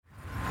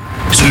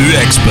Two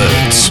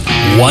experts,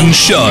 one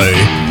show,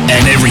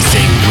 and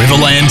everything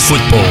Riverland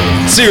football.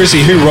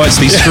 Seriously, who writes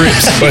these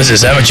scripts? What is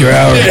this, amateur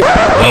hour?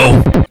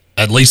 Well,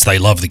 at least they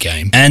love the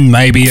game. And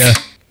maybe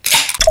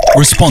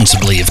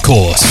responsibly, of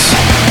course.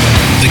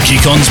 The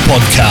Kick-Ons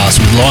podcast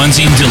with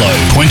Lyonsy and Dillo,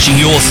 quenching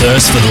your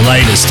thirst for the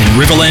latest in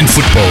Riverland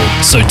football.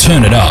 So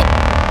turn it up.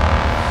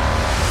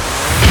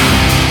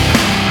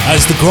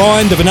 As the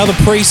grind of another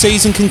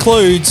pre-season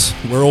concludes,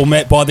 we're all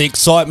met by the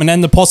excitement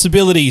and the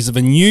possibilities of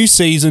a new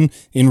season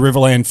in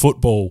Riverland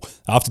football.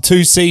 After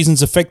 2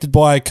 seasons affected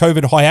by a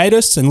COVID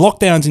hiatus and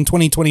lockdowns in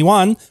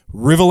 2021,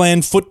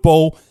 Riverland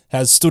football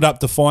has stood up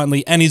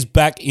defiantly and is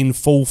back in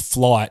full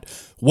flight.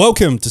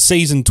 Welcome to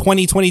season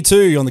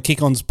 2022 on the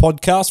Kick-Ons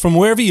podcast. From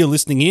wherever you're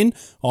listening in,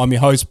 I'm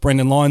your host,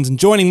 Brendan Lyons, and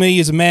joining me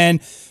is a man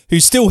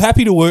who's still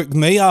happy to work with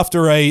me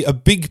after a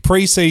big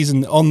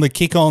pre-season on the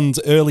Kick-Ons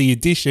early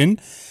edition.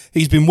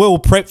 He's been well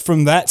prepped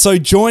from that. So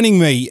joining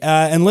me,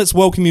 and let's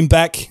welcome him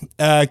back,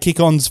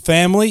 Kick-Ons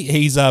family.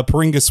 He's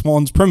Paringa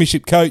Swans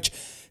Premiership coach,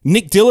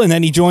 Nick Dillon,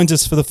 and he joins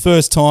us for the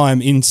first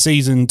time in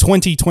season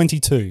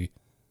 2022.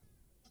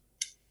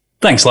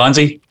 Thanks,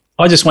 Lyonsy.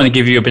 I just want to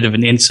give you a bit of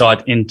an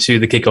insight into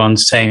the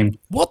Kick-Ons team.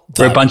 We're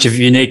a bunch of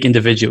unique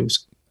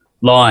individuals.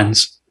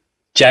 Lyons,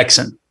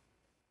 Jackson,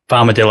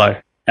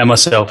 Farmadillo, and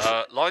myself.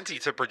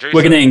 We're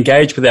going to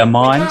engage with our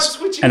minds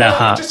and our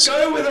hearts.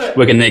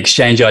 We're going to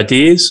exchange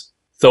ideas,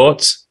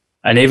 thoughts,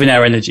 and even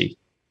our energy.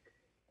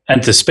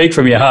 And to speak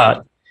from your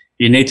heart,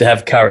 you need to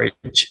have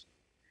courage.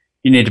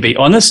 You need to be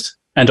honest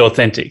and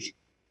authentic.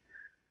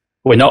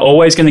 We're not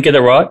always going to get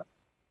it right,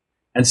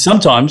 and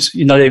sometimes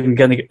you're not even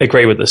going to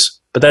agree with us,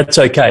 but that's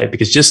okay,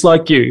 because just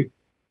like you,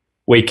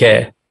 we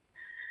care.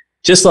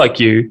 Just like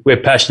you, we're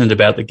passionate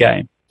about the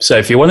game. So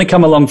if you want to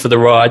come along for the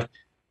ride,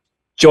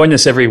 join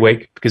us every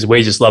week, because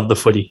we just love the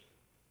footy.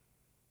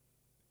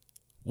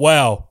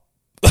 Wow.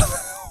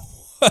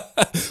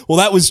 Well,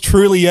 that was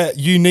truly a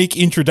unique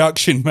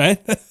introduction, man.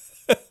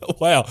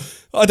 Wow.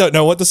 I don't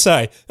know what to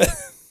say.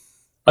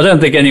 I don't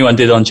think anyone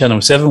did on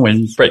Channel 7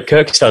 when Brett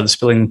Kirk started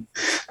spilling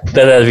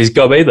that out of his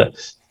gob either.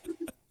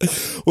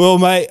 Well,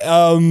 mate,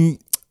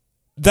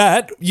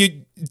 that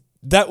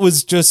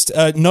was just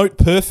note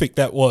perfect,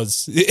 that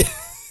was.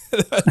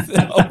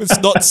 I was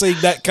not seeing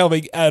that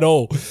coming at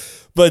all.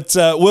 But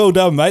well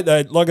done, mate.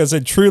 Like I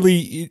said,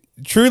 truly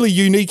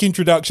unique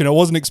introduction. I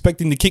wasn't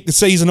expecting to kick the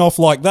season off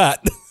like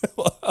that.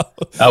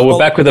 We're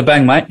back with a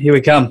bang, mate. Here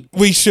we come.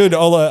 We should.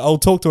 I'll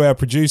talk to our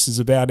producers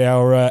about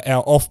our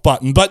off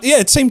button. But yeah,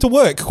 it seemed to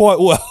work quite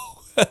well.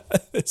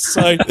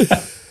 So,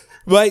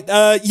 mate,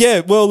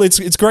 well,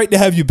 it's great to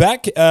have you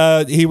back.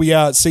 Here we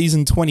are at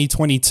season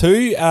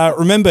 2022.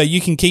 Remember, you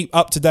can keep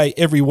up to date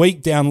every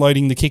week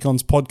downloading the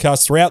Kick-Ons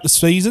podcast throughout the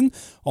season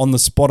on the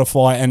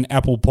Spotify and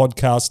Apple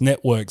podcast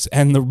networks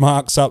and the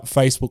Marks Up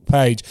Facebook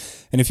page.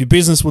 And if your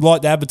business would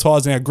like to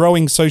advertise in our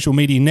growing social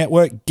media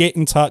network, get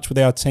in touch with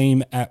our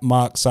team at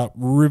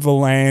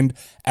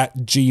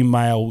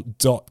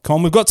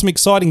marksupriverland@gmail.com. We've got some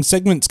exciting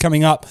segments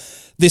coming up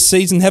this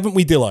season, haven't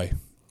we, Dillo?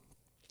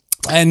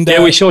 And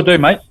yeah, we sure do,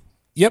 mate.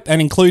 Yep,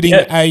 and including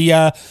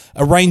a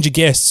range of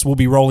guests will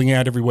be rolling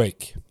out every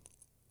week.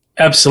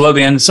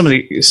 Absolutely, and some of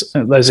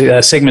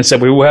those segments that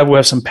we'll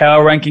have some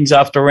power rankings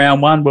after round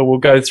one, where we'll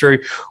go through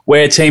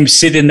where teams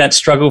sit in that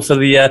struggle for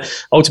the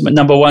ultimate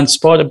number one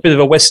spot. A bit of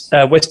a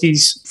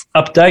Westies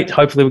update.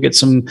 Hopefully, we'll get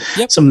some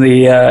of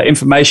the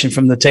information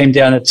from the team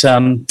down at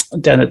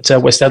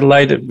West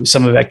Adelaide,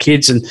 some of our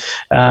kids, and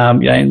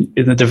in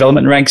the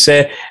development ranks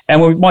there.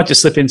 And we might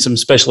just slip in some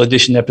special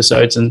edition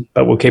episodes,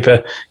 but we'll keep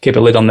a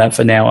lid on that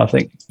for now, I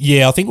think.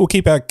 Yeah, I think we'll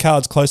keep our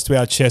cards close to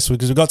our chest,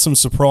 because we've got some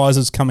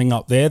surprises coming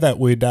up there that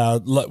we're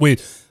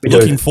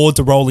looking forward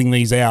to rolling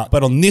these out.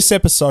 But on this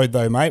episode,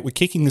 though, mate, we're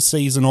kicking the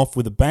season off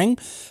with a bang.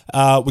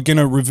 We're going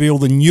to reveal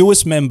the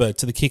newest member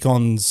to the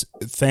Kick-Ons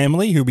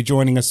family who'll be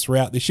joining us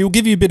throughout this year. We'll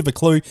give you a bit of a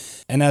clue.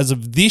 And as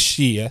of this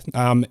year,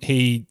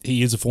 he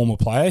is a former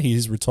player. He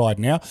is retired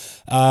now.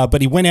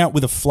 But he went out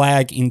with a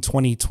flag in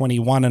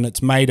 2021, and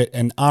it's made it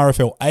an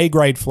RFL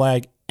A-grade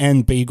flag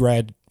and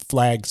B-grade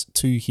flags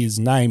to his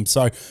name.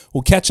 So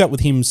we'll catch up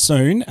with him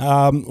soon.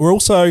 We're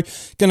also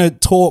going to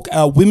talk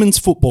women's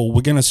football.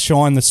 We're going to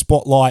shine the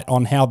spotlight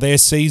on how their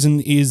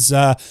season is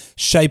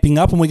shaping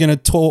up, and we're going to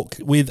talk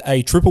with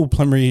a triple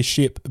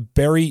premiership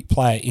Berry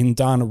player in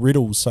Dana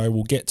Riddle. So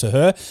we'll get to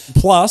her.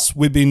 Plus,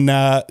 we've been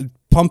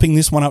pumping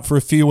this one up for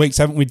a few weeks,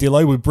 haven't we,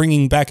 Dillo? We're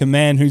bringing back a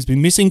man who's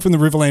been missing from the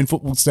Riverland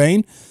football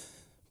scene,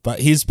 but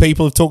his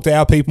people have talked to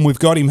our people, and we've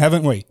got him,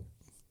 haven't we?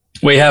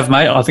 We have,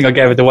 mate. I think I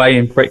gave it away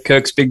in Brett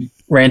Kirk's big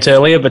rant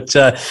earlier, but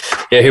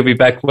he'll be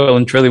back well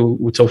and truly.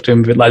 We'll talk to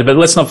him a bit later. But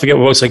let's not forget,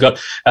 we've also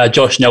got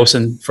Josh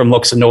Nelson from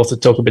Loxton North to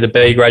talk a bit of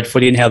B-grade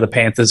footy and how the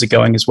Panthers are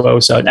going as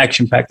well. So an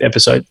action-packed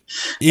episode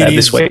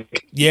this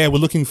week. Yeah, we're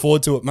looking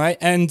forward to it, mate.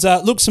 And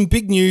look, some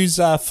big news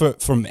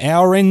from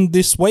our end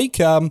this week.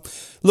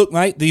 Look,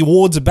 mate, the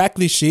awards are back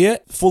this year,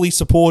 fully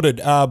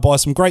supported by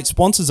some great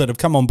sponsors that have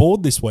come on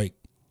board this week.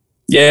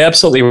 Yeah,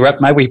 absolutely,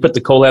 mate. We put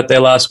the call out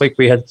there last week.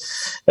 We had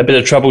a bit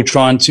of trouble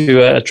trying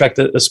to attract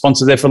a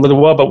sponsor there for a little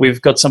while, but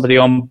we've got somebody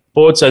on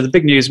board. So the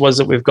big news was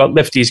that we've got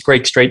Lefty's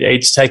Greek Street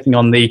Eats taking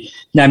on the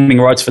naming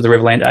rights for the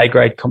Riverland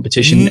A-grade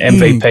competition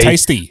MVP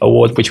tasty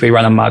award, which we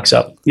run on Marks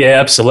Up.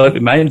 Yeah, absolutely,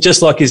 mate. And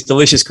just like his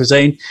delicious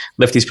cuisine,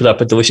 Lefty's put up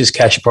a delicious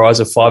cash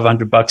prize of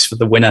 $500 for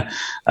the winner.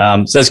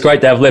 So it's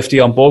great to have Lefty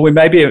on board. We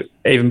maybe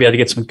even be able to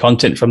get some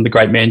content from the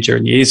great man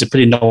during the year. He's a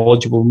pretty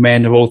knowledgeable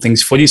man of all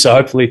things footy, so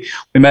hopefully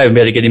we may even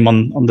be able to get him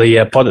on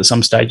the pod at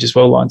some stage as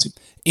well, Lindsay.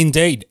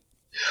 Indeed.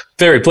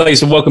 Very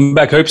pleased to welcome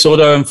back Hoops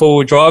Auto and Four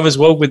Wheel Drive as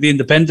well with the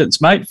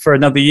Independents, mate, for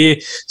another year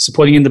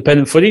supporting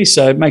independent footy.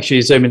 So make sure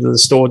you zoom into the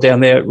store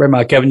down there at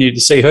Renmark Avenue to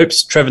see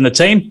Hoops, Trevor and the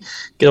team.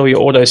 Get all your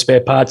auto spare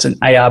parts and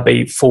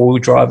ARB four-wheel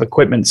drive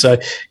equipment. So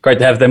great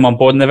to have them on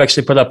board. And they've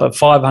actually put up a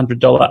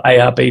 $500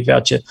 ARB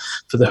voucher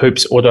for the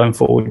Hoops Auto and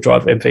Four Wheel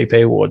Drive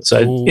MVP award.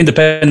 So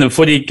independent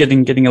footy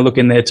getting a look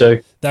in there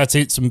too. That's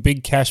it. Some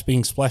big cash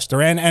being splashed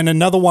around. And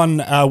another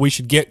one we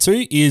should get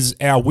to is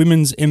our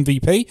women's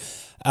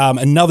MVP.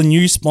 Another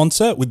new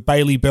sponsor with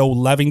Bailey Bell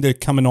Lavender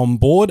coming on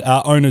board.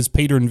 Owners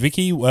Peter and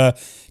Vicky were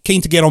keen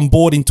to get on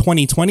board in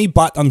 2020,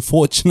 but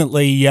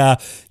unfortunately,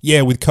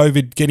 with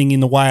COVID getting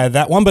in the way of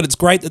that one. But it's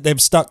great that they've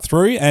stuck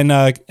through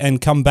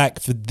and come back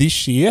for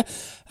this year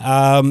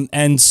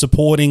and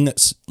supporting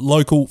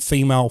local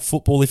female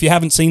football. If you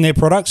haven't seen their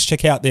products,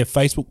 check out their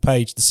Facebook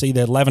page to see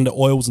their lavender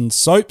oils and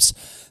soaps.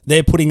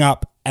 They're putting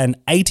up an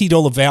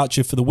 $80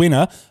 voucher for the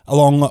winner,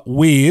 along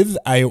with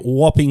a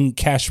whopping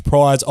cash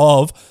prize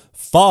of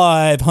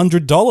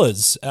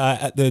 $500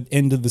 at the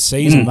end of the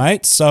season,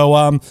 mate.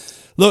 So,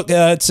 look,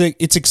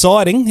 it's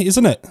exciting,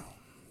 isn't it?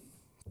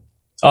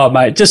 Oh,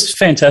 mate, just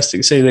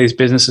fantastic to see these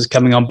businesses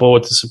coming on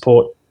board to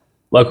support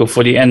local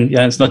footy. And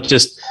it's not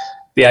just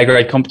the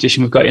A-grade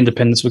competition. We've got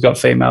independents, we've got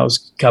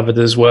females covered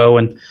as well.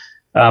 And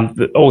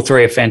all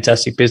three are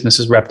fantastic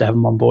businesses. We're happy to have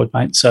them on board,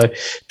 mate. So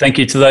thank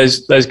you to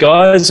those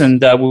guys,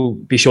 and we'll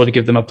be sure to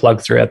give them a plug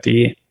throughout the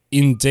year.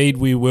 Indeed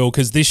we will,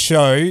 because this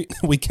show,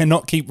 we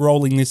cannot keep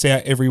rolling this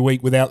out every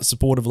week without the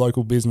support of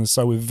local business.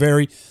 So we're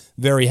very,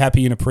 very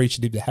happy and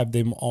appreciative to have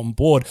them on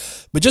board.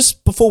 But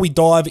just before we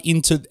dive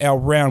into our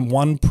round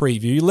one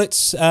preview,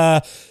 let's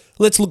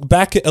look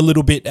back a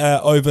little bit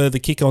over the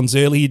Kick-On's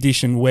early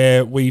edition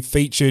where we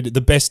featured the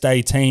best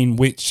 18,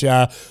 which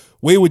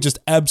we were just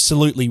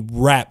absolutely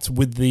wrapped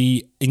with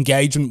the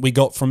engagement we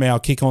got from our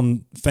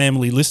Kick-On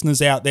family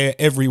listeners out there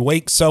every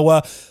week.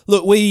 So,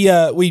 look,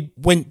 we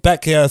went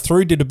back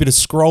through, did a bit of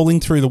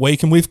scrolling through the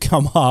week, and we've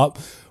come up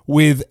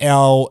with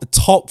our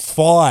top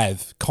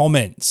 5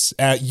 comments,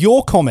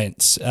 your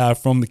comments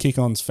from the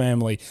Kick-On's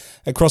family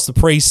across the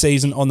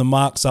pre-season on the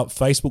Marks Up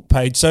Facebook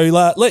page. So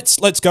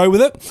let's go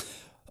with it.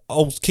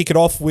 I'll kick it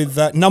off with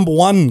number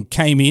 1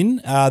 came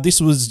in. This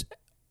was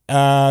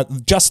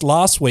just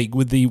last week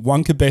with the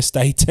Wonka Best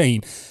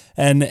 18.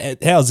 And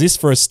how's this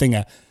for a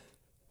stinger?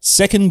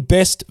 Second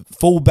best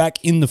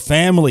fullback in the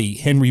family,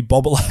 Henry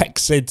Bobolak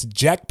said to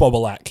Jack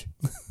Bobolak.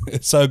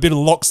 So a bit of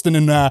Loxton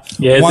and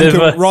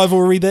Wonka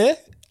rivalry there,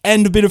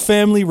 and a bit of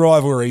family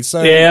rivalry.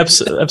 So yeah,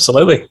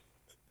 absolutely.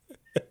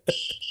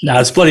 No,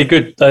 it's bloody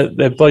good.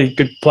 They're bloody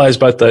good players,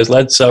 both those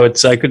lads. So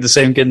it's good to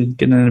see them getting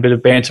in a bit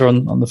of banter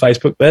on the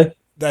Facebook there.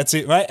 That's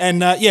it, mate.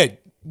 And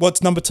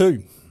what's number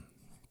 2?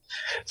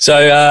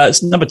 So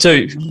number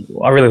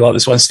 2, I really like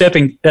this one.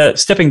 Stepping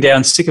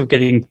down, sick of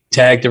getting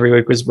tagged every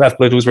week, was Raph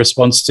Little's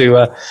response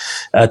to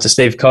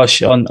Steve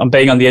Kosh on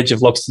being on the edge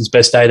of Loxton's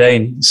best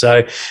 18.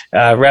 So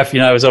Raph,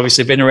 has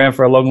obviously been around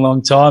for a long,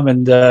 long time,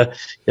 and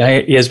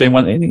he has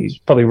been he's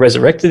probably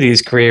resurrected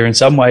his career in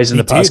some ways in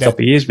the past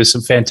couple of years with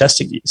some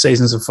fantastic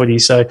seasons of footy.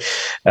 So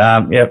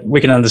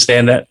we can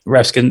understand that.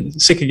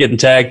 Raph's sick of getting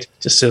tagged,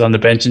 just sit on the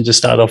bench and just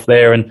start off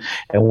there and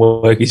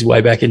work his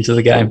way back into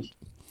the game.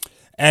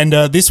 And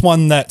this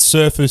one that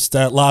surfaced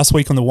last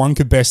week on the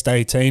Wonka Best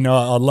 18,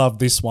 I love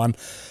this one.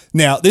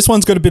 Now, this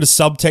one's got a bit of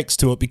subtext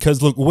to it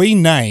because, look, we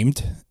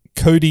named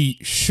Cody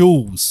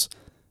Schulz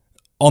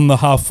on the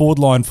half-forward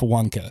line for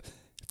Wonka.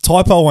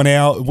 Typo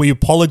on we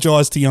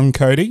apologise to young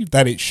Cody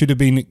that it should have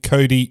been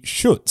Cody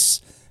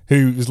Schutz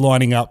who was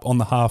lining up on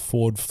the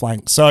half-forward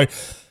flank. So,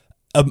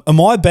 am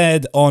I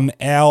bad on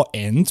our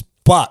end?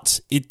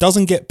 But it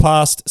doesn't get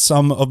past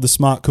some of the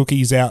smart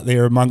cookies out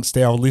there amongst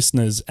our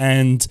listeners,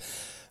 and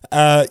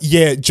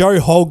Joe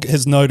Hogg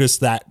has noticed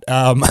that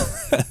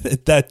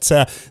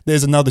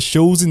there's another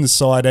Schulz in the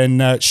side,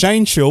 and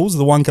Shane Schulz,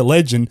 the Wonka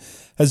legend,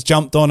 has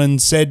jumped on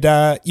and said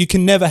you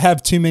can never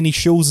have too many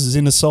Schulzes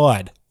in a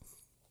side.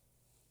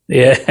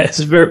 Yeah, it's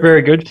very,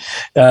 very good.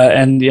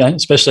 And,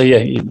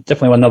 especially, you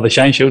definitely want another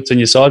Shane Schulz in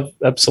your side,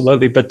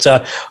 absolutely. But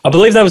I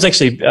believe that was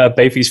actually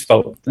Beefy's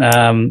fault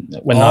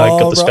when I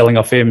got the spelling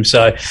off him.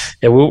 So,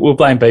 we'll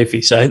blame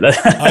Beefy. So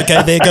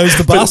okay, there goes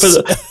the bus.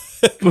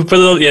 Put it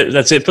on,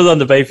 that's it. Put it on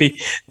the Beefy.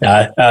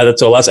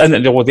 That's all us. And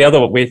then, the other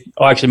one,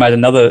 I actually made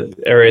another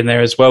area in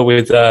there as well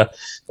with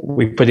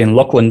we put in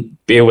Lachlan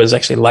Beale was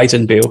actually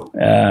Leighton Beale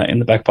in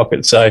the back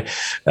pocket. So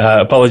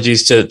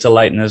apologies to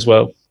Leighton as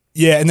well.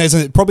 Yeah, and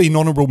there's probably an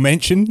honourable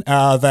mention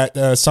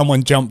that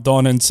someone jumped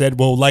on and said,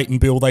 well, Leighton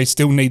Bill, they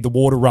still need the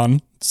water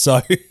run.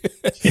 So,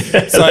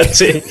 that's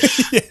it.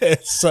 Yeah,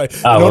 so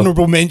an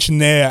honourable mention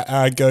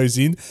there goes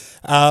in.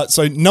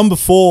 So number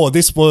 4,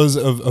 this was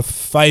a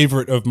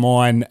favourite of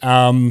mine.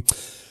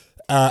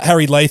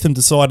 Harry Latham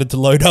decided to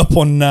load up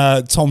on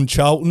Tom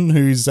Charlton,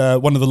 who's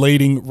one of the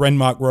leading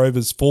Renmark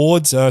Rovers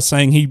forwards,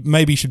 saying he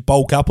maybe should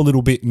bulk up a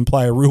little bit and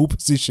play a real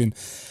position.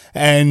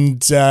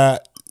 And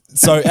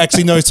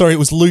it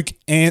was Luke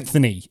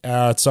Anthony,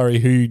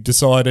 who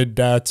decided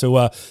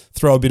to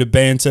throw a bit of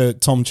banter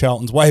Tom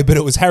Charlton's way, but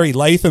it was Harry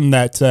Latham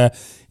that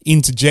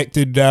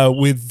interjected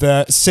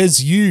with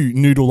 "Says you,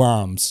 Noodle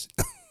Arms."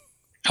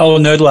 Oh,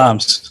 Noodle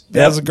Arms.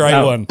 That was a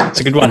great one. It's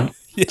a good one.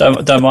 Yeah.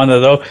 Don't mind it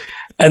at all.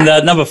 And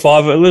number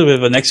 5, a little bit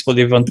of an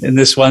expletive in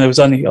this one. It was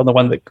only on the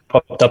one that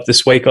popped up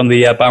this week on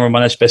the Barmer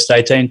Monash Best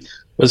 18.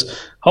 Was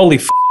holy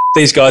f***.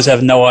 These guys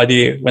have no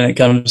idea when it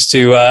comes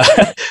to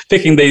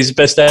picking these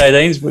best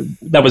 18s.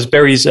 That was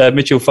Berry's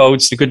Mitchell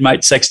Folds, the good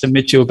mate Sexton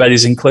Mitchell, about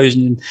his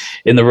inclusion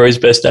in the Rose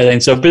Best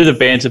 18. So a bit of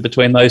banter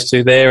between those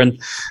two there, and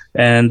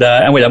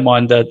we don't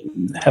mind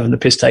having the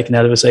piss taken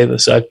out of us either.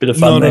 So a bit of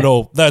fun. Not there. at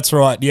all. That's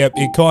right. Yep.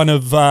 It kind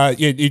of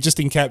it just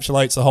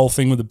encapsulates the whole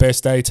thing with the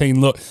best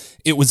 18. Look,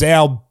 it was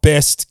our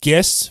best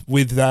guess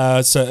with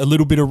so a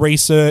little bit of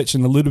research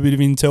and a little bit of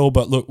intel,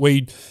 but look,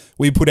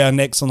 we put our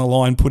necks on the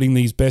line putting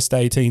these best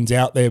 18s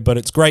out there, but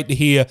it's great to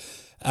hear,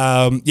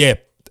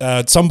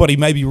 somebody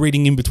maybe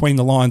reading in between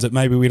the lines that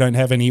maybe we don't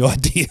have any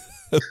idea.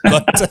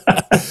 but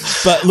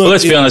look, well,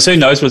 let's be honest, who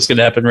knows what's going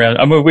to happen we're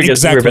about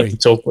to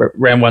talk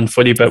round 1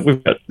 footy, but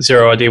we've got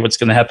zero idea what's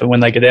going to happen when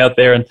they get out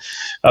there, and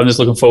I'm just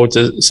looking forward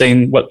to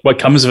seeing what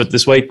comes of it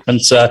this week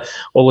once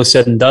all is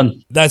said and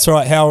done. That's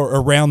right, how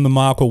around the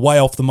mark or way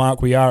off the mark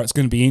we are. It's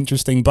going to be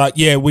interesting, but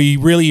yeah, we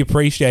really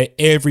appreciate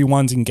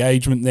everyone's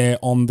engagement there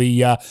on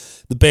the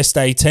best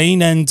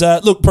 18, and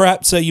look,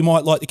 perhaps you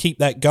might like to keep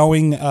that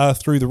going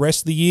through the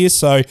rest of the year,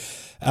 so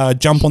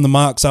jump on the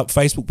Marks Up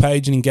Facebook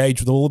page and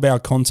engage with all of our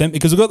content,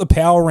 because we've got the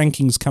power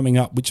rankings coming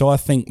up, which I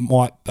think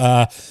might,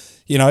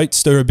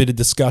 stir a bit of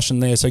discussion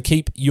there. So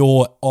keep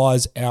your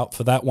eyes out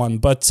for that one.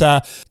 But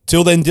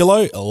till then,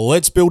 Dillo,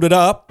 let's build it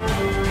up.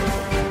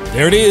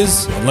 There it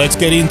is. And let's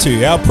get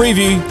into our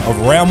preview of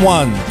Round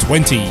 1,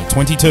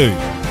 2022.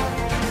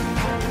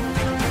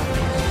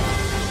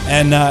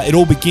 And it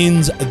all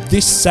begins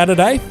this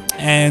Saturday.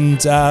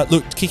 And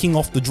look, kicking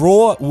off the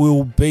draw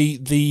will be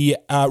the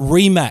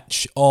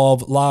rematch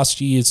of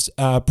last year's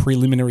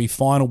preliminary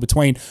final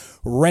between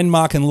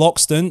Renmark and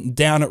Loxton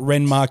down at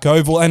Renmark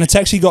Oval. And it's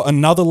actually got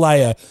another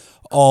layer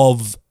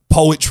of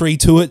poetry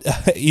to it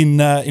in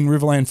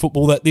Riverland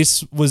football, that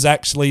this was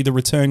actually the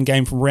return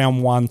game from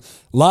round 1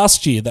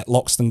 last year that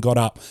Loxton got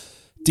up.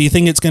 Do you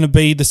think it's going to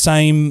be the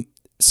same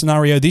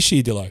scenario this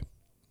year, Dillo?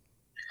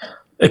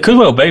 It could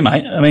well be,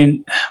 mate. I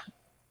mean,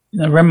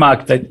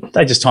 Renmark,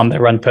 they just timed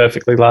their run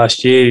perfectly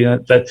last year.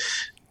 That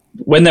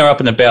when they're up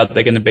and about,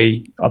 they're going to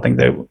be, I think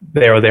they're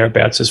there or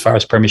thereabouts as far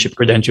as premiership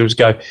credentials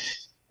go.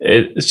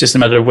 It's just a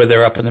matter of whether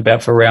they're up and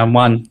about for round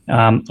 1.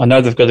 I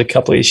know they've got a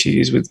couple of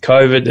issues with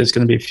COVID. There's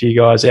going to be a few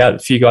guys out, a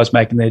few guys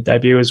making their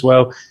debut as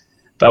well.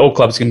 But all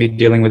clubs are going to be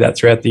dealing with that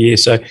throughout the year.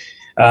 So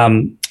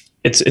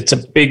it's a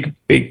big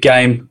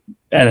game.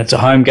 And it's a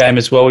home game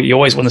as well. You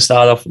always want to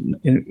start off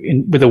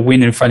with a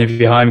win in front of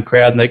your home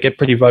crowd, and they get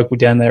pretty vocal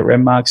down there at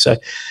Renmark. So,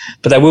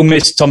 but they will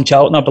miss Tom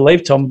Charlton, I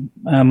believe. Tom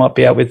might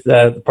be out with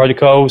the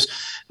protocols,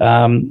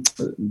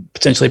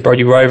 potentially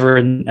Brodie Rover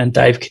and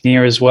Dave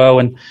Kinnear as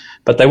well.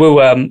 But they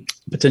will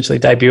potentially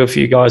debut a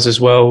few guys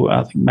as well.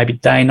 I think maybe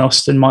Dane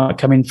Austin might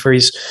come in for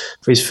his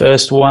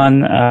first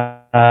one.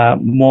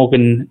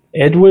 Morgan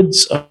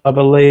Edwards, I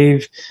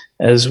believe,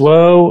 as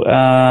well.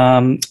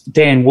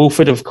 Dan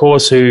Wolford, of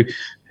course, who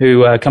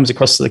comes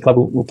across to the club,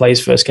 will play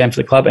his first game for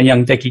the club, and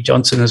young Decky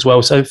Johnson as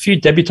well. So a few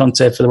debutants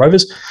there for the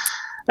Rovers.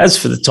 As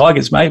for the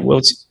Tigers, mate,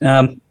 well,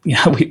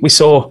 we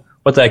saw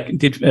what they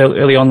did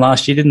early on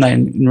last year, didn't they,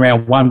 in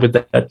round 1 with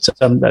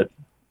that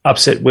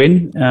upset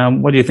win.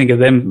 What do you think of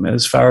them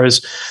as far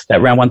as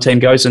that round 1 team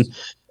goes, and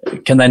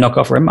can they knock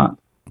off Renmark?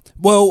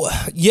 Well,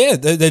 yeah,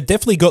 they've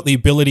definitely got the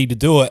ability to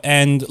do it.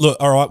 And look,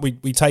 all right,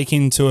 we take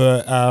into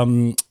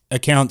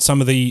account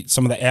some of the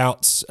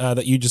outs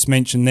that you just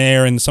mentioned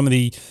there, and some of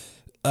the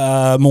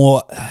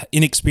more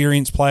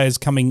inexperienced players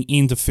coming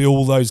in to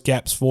fill those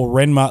gaps for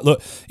Renmark.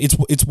 Look,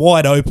 it's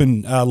wide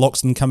open.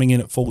 Loxton coming in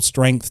at full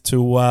strength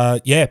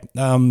to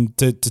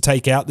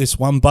take out this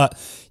one,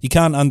 but you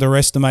can't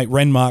underestimate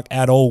Renmark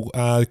at all.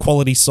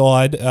 Quality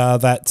side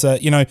that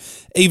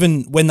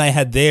even when they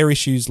had their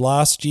issues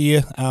last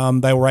year,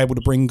 they were able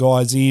to bring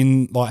guys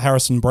in like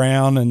Harrison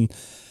Brown and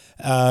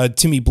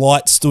Timmy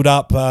Blight stood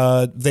up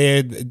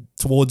there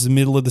towards the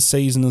middle of the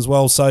season as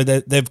well. So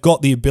they've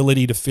got the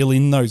ability to fill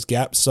in those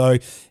gaps. So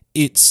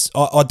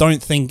I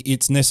don't think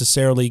it's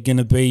necessarily going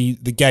to be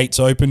the gates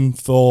open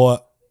for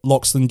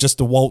Loxton just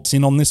to waltz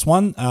in on this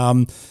one.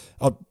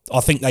 I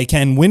think they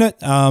can win it,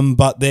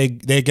 but they're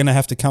going to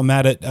have to come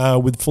at it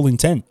with full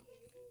intent.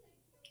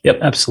 Yep,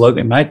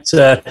 absolutely, mate.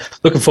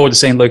 Looking forward to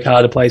seeing Luke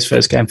Harder play his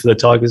first game for the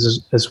Tigers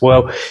as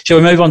well. Shall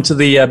we move on to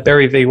the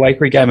Berry v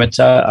Waikerie game at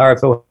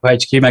RFL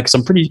HQ, mate? Because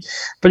I'm pretty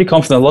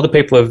confident a lot of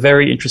people are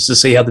very interested to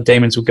see how the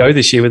Demons will go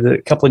this year with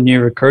a couple of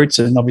new recruits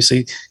and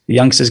obviously the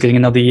youngsters getting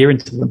another year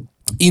into them.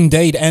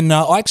 Indeed, and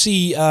I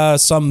actually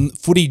some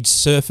footage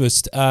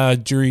surfaced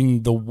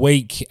during the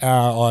week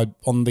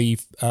on the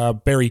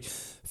Berry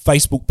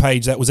Facebook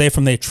page that was there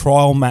from their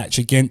trial match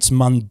against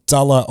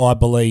Mundalla, I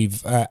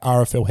believe, at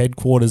RFL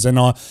headquarters, and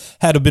I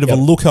had a bit of a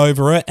look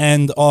over it,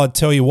 and I'd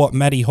tell you what,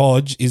 Matty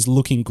Hodge is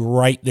looking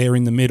great there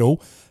in the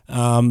middle.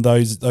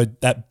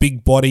 That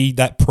big body,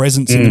 that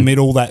presence in the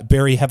middle that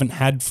Berry haven't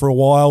had for a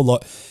while.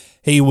 Like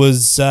he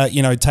was,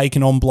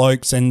 taking on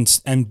blokes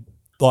and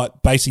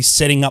like basically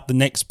setting up the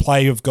next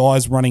play of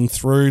guys running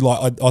through.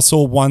 Like I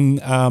saw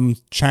one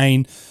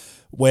chain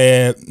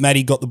where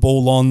Matty got the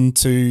ball on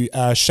to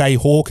Shay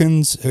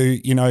Hawkins,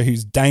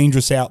 who's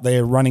dangerous out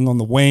there running on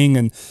the wing,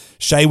 and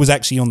Shay was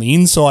actually on the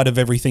inside of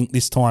everything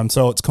this time.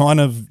 So it's kind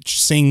of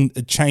seeing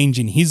a change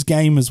in his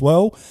game as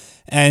well.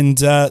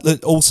 And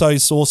also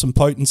saw some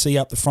potency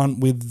up the front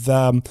with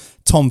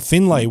Tom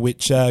Finlay,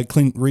 which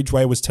Clint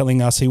Ridgway was telling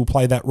us he will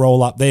play that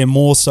role up there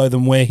more so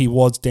than where he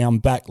was down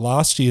back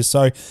last year.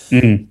 So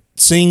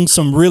seeing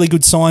some really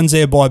good signs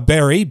there by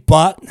Berry,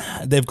 but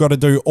they've got to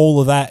do all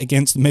of that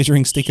against the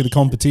measuring stick of the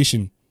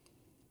competition.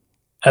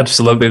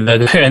 Absolutely.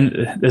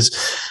 And there's,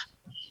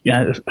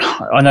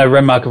 I know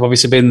Renmark have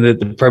obviously been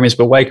the premiers,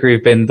 but Waikerie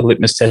have been the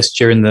litmus test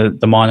during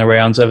the minor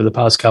rounds over the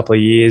past couple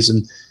of years,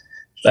 and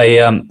they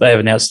have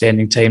an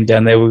outstanding team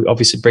down there. We're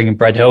obviously bringing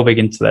Brad Helbig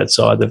into that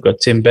side. They've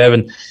got Tim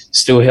Bevan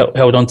still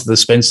held on to the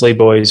Spenceley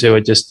boys, who are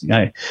just,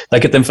 they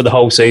get them for the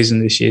whole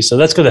season this year. So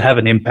that's got to have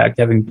an impact,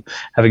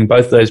 having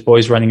both those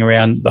boys running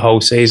around the whole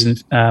season.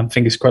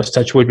 Fingers crossed,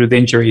 touch wood with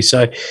injury.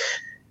 So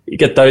you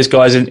get those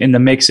guys in the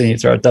mix, and you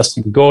throw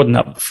Dustin Gordon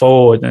up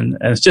forward, and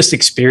it's just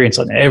experience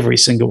on every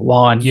single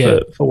line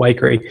for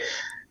Waikerie.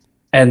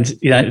 And,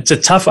 it's a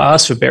tough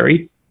ask for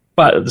Berry,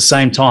 but at the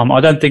same time,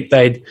 I don't think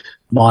they'd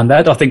mind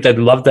that. I think they'd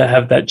love to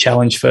have that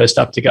challenge first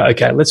up to go,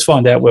 okay, let's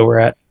find out where we're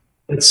at.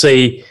 Let's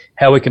see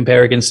how we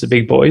compare against the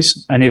big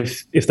boys. And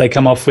if they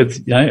come off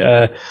with,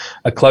 a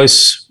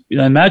close,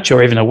 match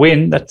or even a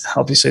win,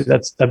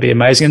 that'd be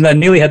amazing. And they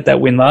nearly had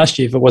that win last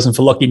year if it wasn't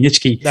for Lockie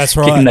Nitschke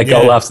kicking that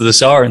goal after the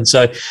siren.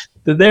 So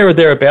they're there or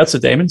thereabouts, the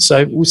Demons.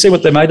 So we'll see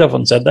what they're made of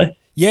on Saturday.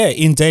 Yeah,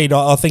 indeed.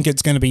 I think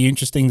it's going to be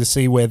interesting to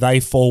see where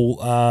they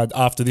fall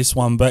after this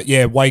one. But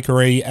yeah,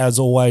 Waikerie, as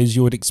always,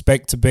 you would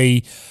expect to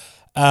be.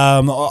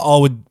 I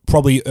would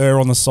probably err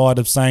on the side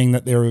of saying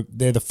that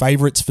they're the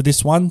favourites for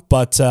this one,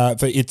 but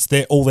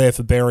they're all there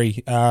for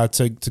Berry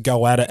to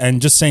go at it,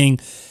 and just seeing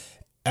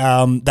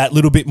that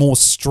little bit more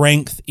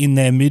strength in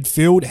their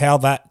midfield, how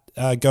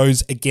that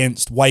goes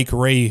against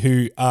Waikerie,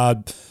 who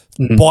are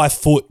by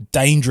foot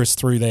dangerous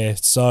through there.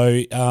 So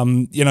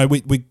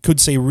we could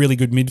see a really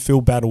good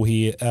midfield battle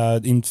here.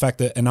 In fact,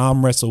 an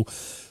arm wrestle.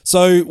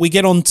 So we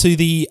get on to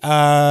the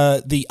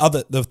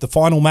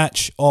final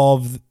match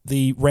of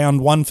the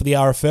round one for the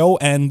RFL,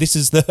 and this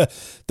is the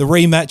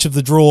rematch of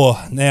the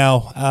draw.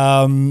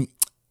 Now,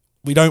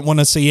 we don't want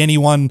to see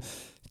anyone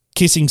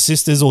kissing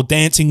sisters or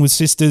dancing with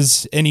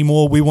sisters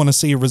anymore. We want to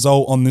see a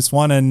result on this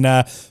one, and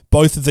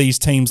both of these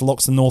teams,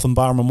 Loxton North and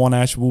Barham and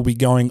Monash, will be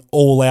going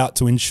all out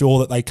to ensure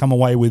that they come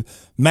away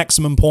with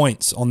maximum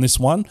points on this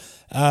one.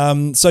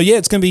 It's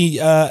going to be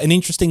an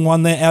interesting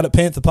one there out at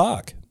Panther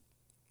Park.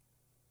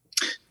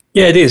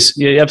 Yeah, it is.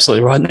 You're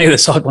absolutely right. Neither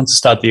side wants to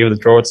start the year with a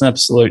draw. It's an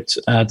absolute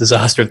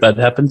disaster if that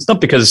happens.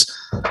 Not because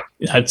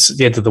it's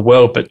the end of the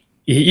world, but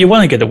you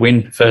want to get a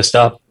win first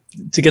up.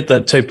 To get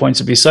that 2 points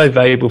would be so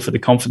valuable for the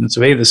confidence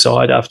of either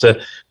side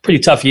after pretty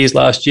tough years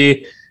last year.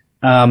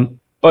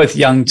 Both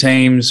young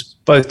teams,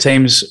 both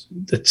teams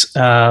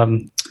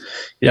that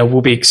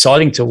will be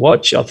exciting to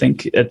watch. I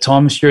think at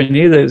times during the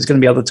year there's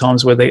going to be other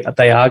times where they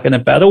are going to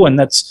battle, and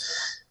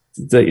that's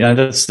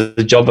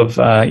the job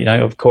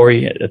of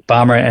Corey at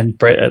Barmer and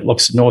Brett at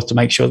Loxton North to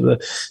make sure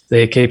that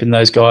they're keeping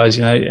those guys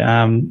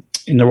in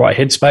the right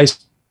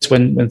headspace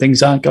when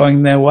things aren't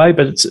going their way.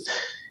 But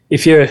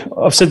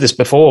I've said this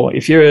before,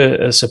 if you're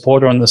a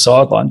supporter on the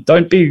sideline,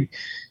 don't be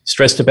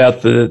stressed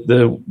about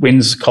the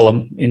wins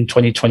column in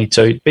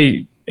 2022.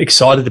 Be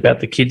excited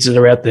about the kids that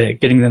are out there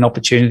getting an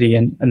opportunity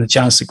and the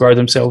chance to grow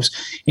themselves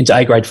into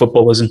A-grade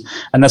footballers, and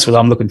that's what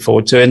I'm looking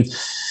forward to. And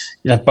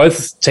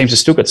both teams have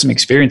still got some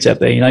experience out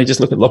there. You just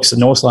look at Loxton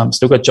North line,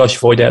 still got Josh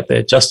Voigt out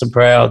there, Justin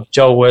Proud,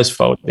 Joel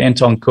Worsfold,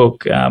 Anton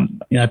Cook,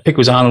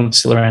 Pickles Arnold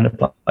still around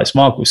the place,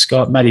 Michael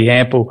Scott, Matty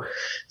Hample.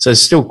 So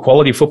there's still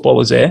quality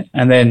footballers there.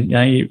 And then,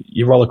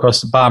 you roll across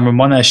the Barmer and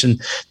Monash,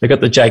 and they've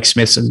got the Jake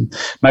Smiths, and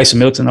Mason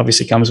Milton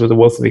obviously comes with a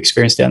wealth of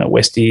experience down at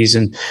Westies,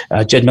 and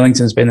Jed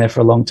Millington's been there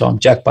for a long time,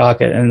 Jack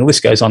Barker, and the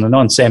list goes on and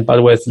on, Sam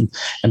Butterworth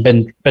and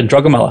Ben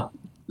Drugemuller.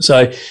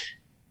 So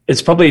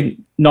it's probably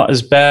not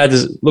as bad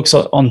as it looks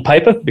on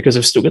paper because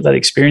I've still got that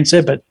experience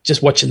there. But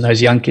just watching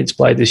those young kids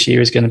play this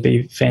year is going to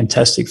be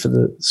fantastic for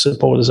the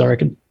supporters, I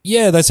reckon.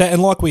 Yeah, that's it.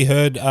 And like we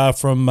heard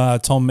from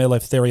Tom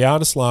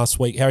Meleftheriadis last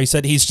week, how he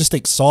said he's just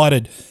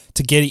excited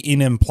to get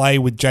in and play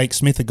with Jake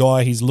Smith, a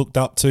guy he's looked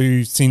up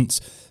to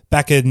since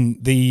back in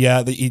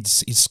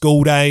his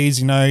school days,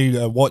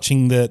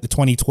 watching the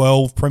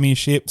 2012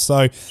 premiership.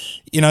 So,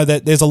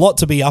 there's a lot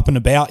to be up and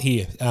about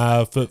here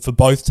for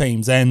both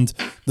teams and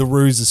the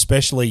Roos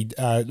especially.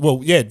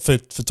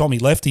 For Tommy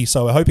Lefty.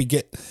 So I hope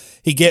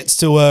he gets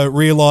to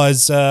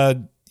realise,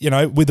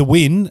 with a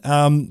win,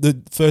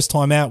 the first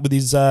time out with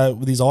his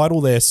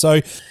idol there.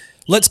 So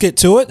let's get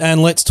to it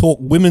and let's talk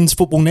women's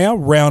football now.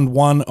 Round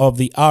 1 of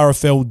the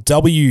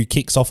RFLW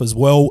kicks off as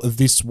well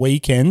this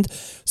weekend.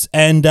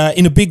 And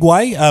in a big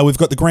way, we've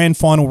got the grand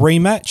final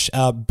rematch,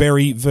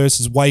 Berry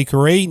versus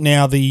Waikerie.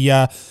 Now,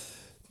 the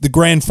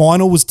grand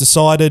final was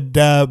decided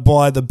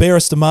by the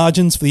barest of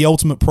margins for the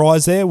ultimate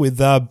prize there, with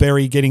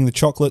Berry getting the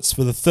chocolates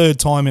for the 3rd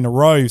time in a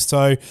row.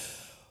 So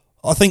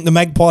I think the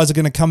Magpies are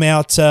going to come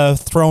out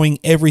throwing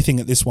everything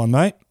at this one,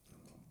 mate.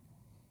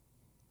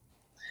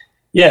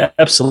 Yeah,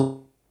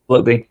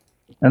 absolutely.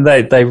 And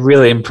they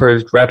really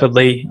improved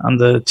rapidly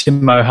under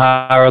Tim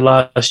O'Hara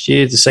last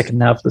year. The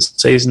second half of the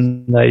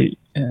season, they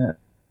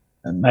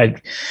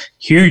made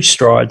huge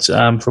strides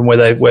from where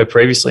they were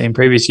previously in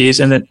previous years.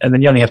 And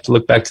then you only have to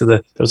look back to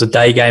there was a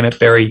day game at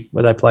Berry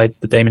where they played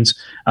the Demons.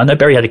 I know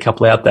Berry had a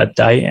couple out that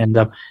day,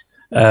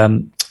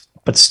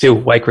 but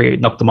still Waikerie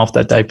knocked them off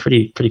that day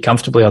pretty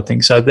comfortably, I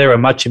think. So they're a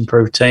much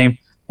improved team.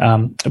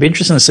 It'll be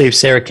interesting to see if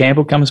Sarah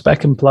Campbell comes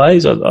back and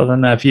plays. I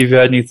don't know if you've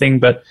heard anything,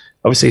 but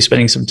obviously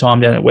spending some time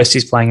down at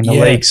Westies playing in the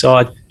league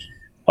side.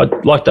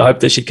 I'd like to hope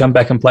that she'd come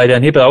back and play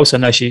down here, but I also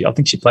know I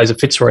think she plays at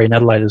Fitzroy in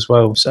Adelaide as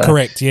well. So.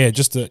 Correct, yeah.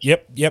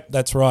 Yep,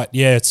 that's right.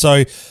 Yeah,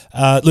 so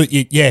look,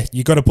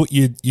 you got to put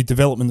your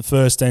development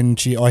first,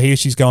 and I hear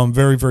she's going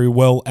very, very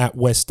well at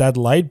West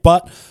Adelaide,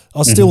 but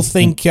I still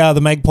think the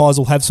Magpies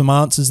will have some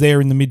answers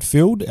there in the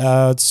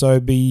midfield. So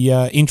it'd be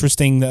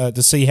interesting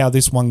to see how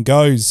this one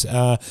goes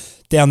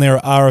down there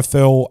at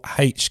RFL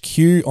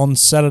HQ on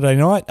Saturday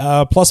night.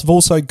 Plus, I've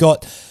also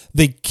got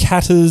the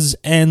Catters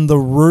and the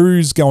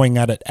Roos going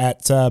at it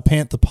at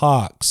Panther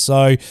Park.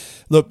 So,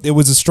 look, there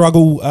was a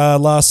struggle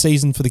last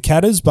season for the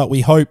Catters, but we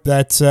hope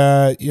that,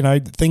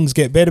 things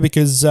get better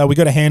because we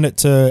got to hand it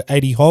to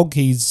Adi Hogg.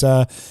 He's,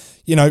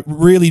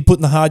 really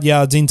putting the hard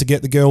yards in to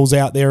get the girls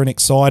out there and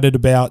excited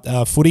about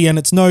footy. And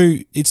it's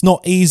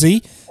not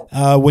easy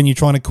when you're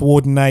trying to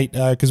coordinate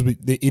because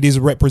it is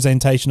a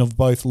representation of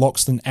both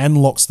Loxton and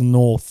Loxton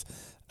North,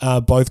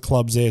 both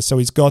clubs there. So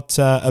he's got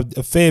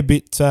a fair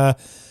bit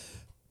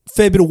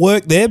of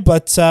work there,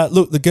 but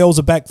look, the girls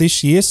are back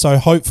this year, so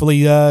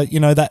hopefully,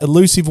 that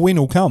elusive win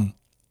will come.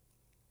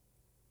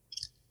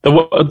 The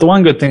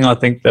one good thing I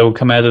think that will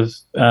come out of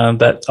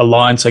that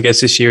alliance, I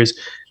guess, this year is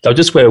they'll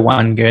just wear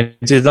one Guernsey.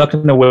 They're not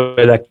going to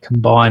wear that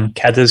combined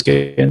Catters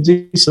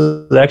Guernsey,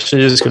 so they're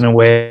actually just going to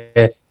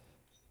wear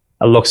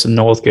a Loxton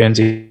North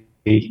Guernsey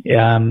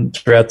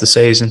throughout the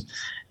season,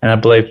 and I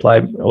believe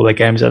play all their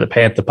games out at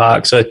Panther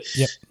Park. So.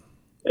 Yep.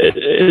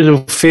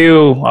 It'll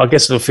feel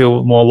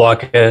more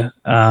like a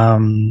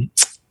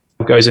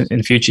goes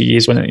in future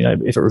years when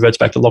if it reverts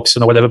back to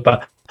Loxton or whatever.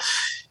 But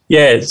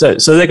yeah, so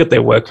they got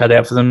their work cut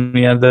out for them.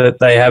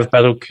 They have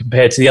battled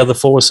compared to the other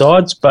 4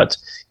 sides, but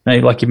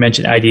like you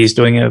mentioned, AD is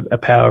doing a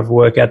power of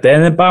work out there.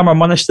 And then Barmah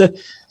Monash,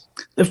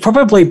 they've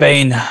probably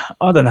been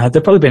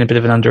a bit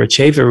of an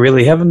underachiever,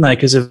 really, haven't they?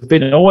 Because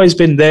they've always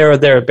been there or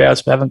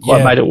thereabouts, but haven't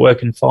quite made it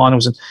work in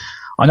finals. And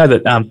I know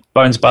that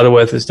Bones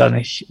Butterworth has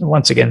done,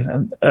 once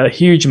again, a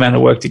huge amount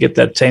of work to get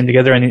that team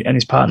together, and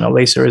his partner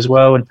Lisa as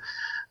well.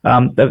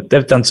 And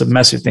they've done some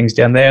massive things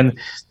down there, and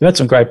they've had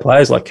some great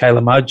players like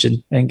Kayla Mudge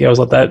and girls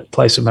like that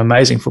play some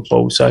amazing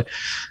football. So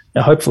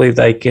hopefully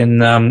they can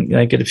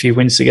get a few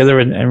wins together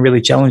and really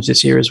challenge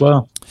this year as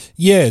well.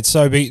 Yeah,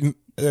 so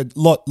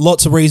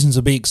lots of reasons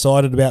to be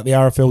excited about the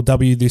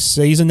RFLW this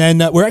season,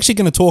 and we're actually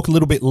going to talk a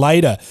little bit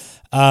later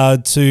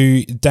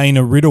to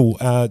Dana Riddle,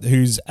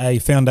 who's a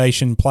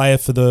foundation player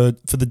for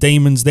the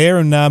Demons there,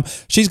 and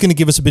she's going to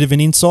give us a bit of an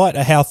insight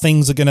of how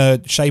things are going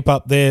to shape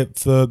up there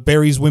for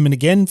Berry's women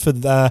again. For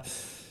they're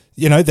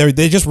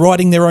just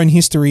writing their own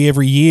history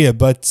every year,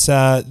 but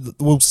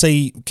we'll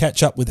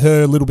catch up with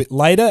her a little bit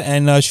later,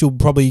 and she'll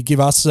probably give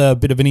us a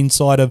bit of an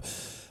insight of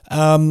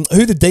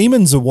who the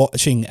Demons are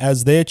watching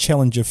as their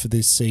challenger for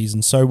this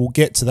season. So we'll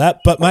get to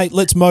that. But mate,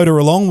 let's motor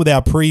along with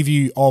our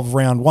preview of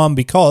round 1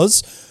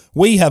 because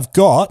we have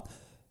got,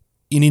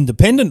 in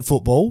independent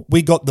football,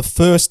 we got the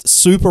first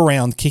Super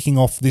Round kicking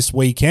off this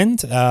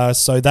weekend.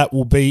 So that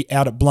will be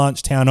out at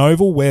Blanchetown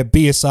Oval, where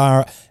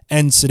BSR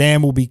and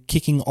Sudan will be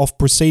kicking off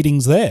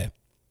proceedings there.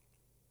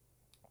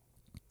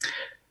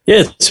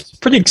 Yeah, it's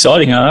pretty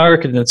exciting. I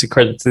reckon it's a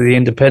credit to the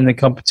independent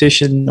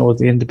competition or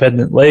the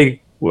independent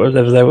league,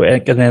 whatever they were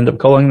going to end up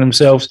calling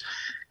themselves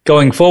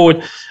going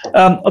forward.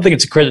 I think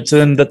it's a credit to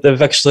them that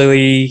they've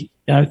actually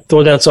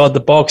thought outside the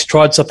box,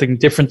 tried something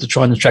different to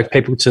try and attract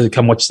people to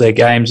come watch their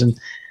games. And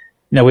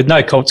with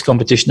no Colts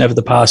competition over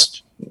the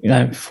past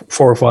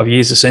 4 or 5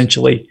 years,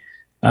 essentially,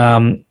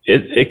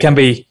 it can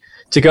be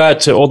to go out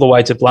to all the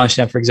way to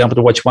Blanchetown, for example,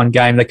 to watch one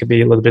game. That could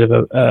be a little bit of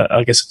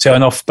a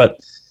turn off. But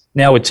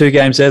now with 2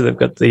 games there, they've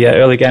got the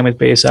early game with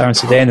BSR and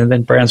Sedan, and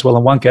then Brownswell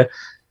and Wonka.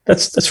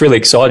 That's really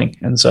exciting.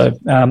 And so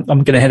I'm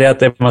going to head out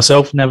there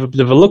myself and have a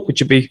bit of a look,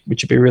 which would be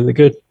really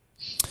good.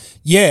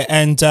 Yeah,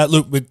 and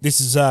look,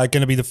 this is going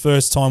to be the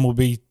first time we'll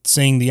be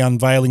seeing the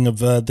unveiling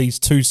of these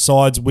two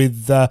sides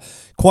with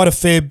quite a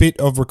fair bit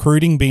of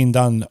recruiting being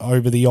done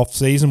over the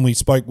off-season. We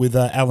spoke with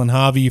Alan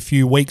Harvey a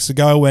few weeks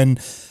ago and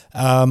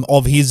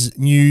of his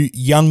new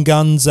young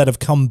guns that have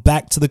come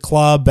back to the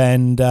club,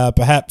 and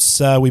perhaps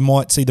we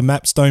might see the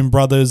Mapstone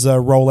brothers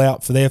roll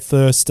out for their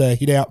first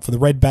hit out for the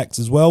Redbacks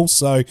as well.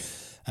 So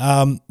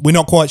we're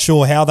not quite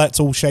sure how that's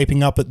all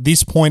shaping up at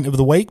this point of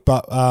the week,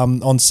 but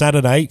on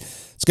Saturday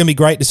it's going to be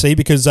great to see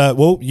because,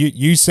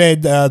 you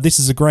said this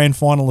is a grand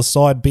finalist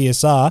side,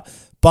 BSR,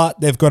 but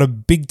they've got a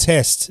big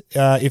test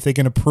if they're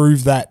going to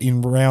prove that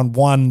in round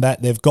 1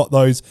 that they've got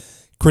those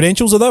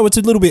credentials, although it's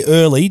a little bit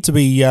early to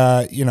be,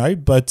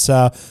 but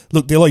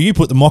look, Dillo, you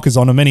put the mockers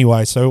on them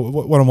anyway, so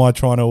what am I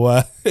trying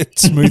to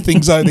smooth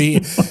things over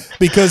here?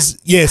 Because,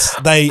 yes,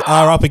 they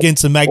are up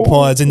against the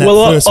Magpies in that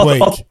first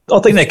week. I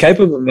think they're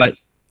capable, mate.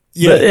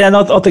 Yeah, and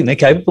I think they're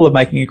capable of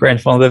making a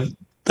grand final.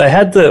 They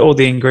had all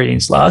the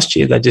ingredients last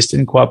year. They just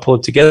didn't quite pull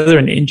it together,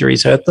 and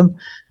injuries hurt them.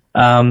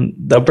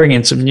 They'll bring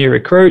in some new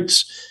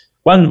recruits.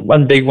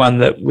 One big one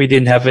that we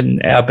didn't have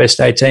in our best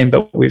 18,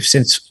 but we've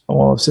since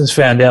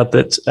found out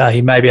that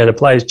he may be able to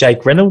play is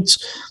Jake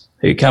Reynolds,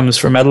 who comes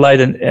from Adelaide,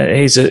 and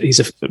he's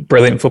a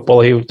brilliant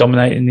footballer. He will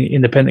dominate in the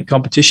independent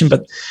competition,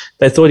 but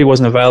they thought he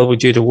wasn't available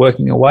due to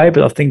working away.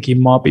 But I think he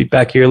might be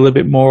back here a little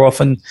bit more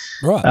often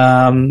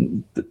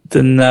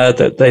than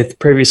that they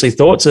previously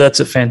thought. So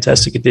that's a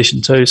fantastic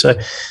addition too. So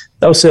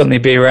they'll certainly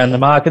be around the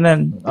mark. And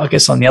then I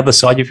guess on the other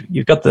side,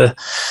 you've got the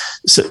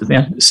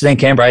Sedan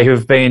Canberra, who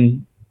have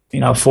been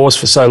a force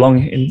for so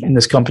long in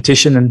this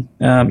competition,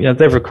 and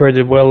they've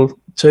recruited well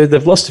too.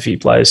 They've lost a few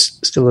players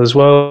still as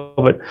well,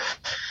 but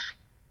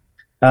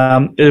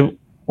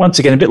once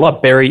again, a bit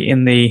like Berry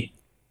in the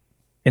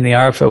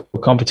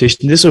RFL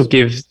competition, this will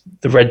give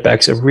the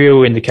Redbacks a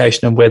real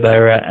indication of where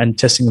they're at and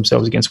testing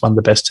themselves against one of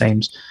the best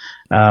teams.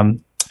 I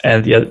think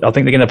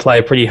they're going to play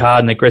a pretty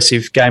hard and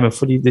aggressive game of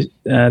footy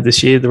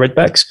this year, the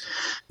Redbacks,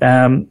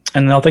 and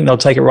I think they'll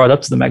take it right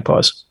up to the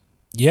Magpies.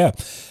 Yeah.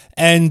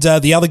 And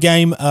the other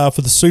game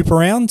for the Super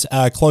Round,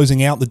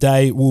 closing out the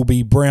day, will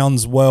be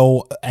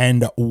Brownswell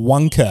and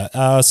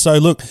Wonka. So,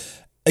 look,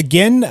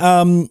 again,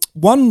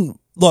 one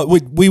like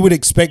we would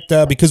expect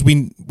because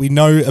we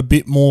know a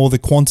bit more the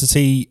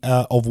quantity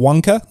of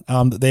Wonka,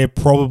 that they're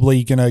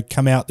probably going to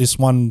come out this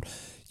one,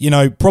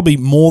 probably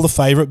more the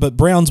favourite. But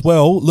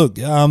Brownswell, look,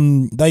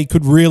 they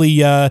could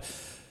really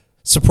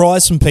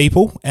surprise some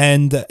people,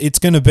 and it's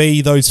going to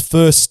be those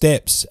first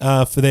steps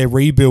for their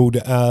rebuild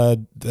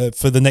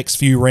for the next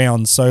few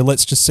rounds. So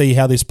let's just see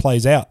how this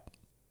plays out.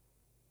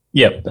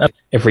 Yep,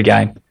 every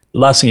game. The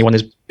last thing you want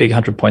is big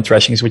 100-point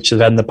thrashings, which they've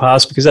had in the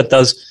past, because that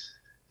does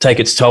take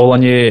its toll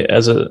on you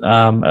as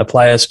a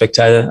player,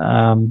 spectator.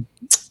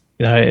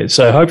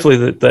 So hopefully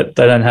that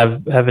they don't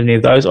have any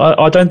of those.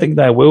 I don't think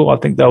they will. I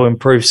think they'll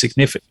improve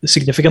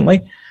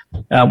significantly.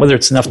 Whether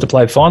it's enough to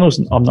play finals,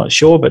 I'm not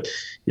sure. But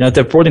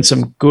they've brought in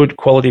some good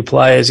quality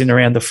players in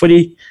around the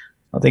footy.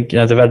 I think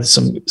they've had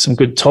some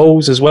good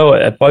tools as well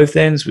at both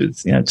ends with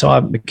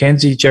Ty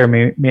McKenzie,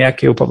 Jeremy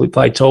Miyake will probably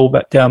play tall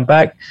down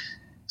back.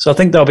 So I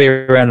think they'll be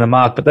around the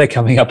mark. But they're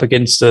coming up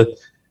against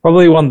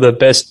probably one of the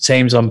best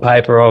teams on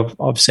paper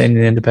I've seen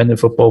in independent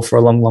football for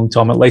a long, long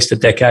time, at least a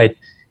decade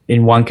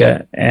in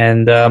Wonka.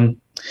 And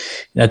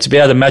to be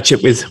able to match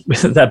it with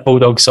that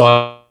Bulldog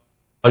side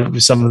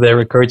with some of their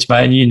recruits,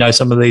 mate, and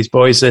some of these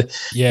boys,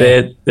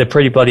 they're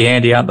pretty bloody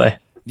handy, aren't they?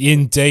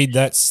 Indeed,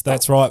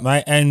 that's right,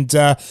 mate, and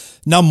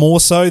none more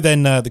so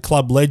than the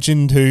club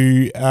legend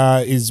who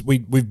is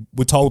we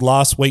were told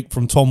last week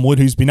from Tom Wood,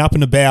 who's been up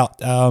and about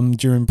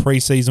during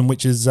pre-season,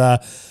 which is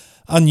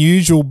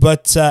unusual,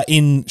 but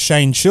in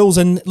Shane Shills.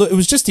 And look, it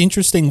was just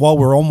interesting while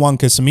we're on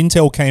Wonka, some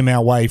intel came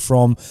our way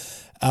from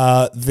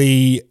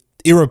the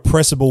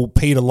irrepressible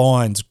Peter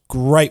Lyons,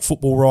 great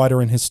football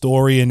writer and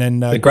historian,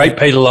 and the great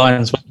Peter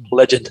Lyons,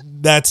 legend.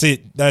 That's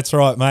it. That's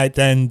right, mate.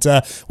 And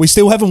we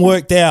still haven't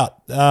worked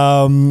out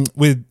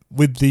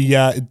with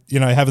the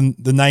having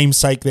the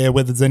namesake there,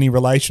 whether there's any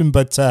relation,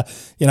 but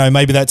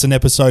maybe that's an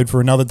episode for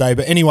another day.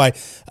 But anyway,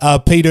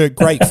 Peter,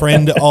 great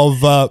friend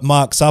of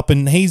Mark's Up,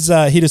 and he's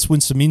hit us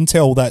with some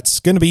intel that's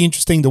going to be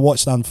interesting to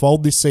watch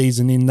unfold this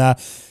season.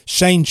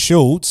 Shane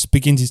Schultz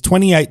begins his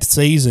 28th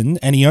season,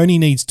 and he only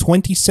needs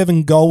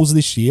 27 goals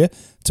this year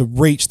to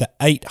reach the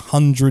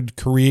 800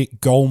 career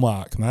goal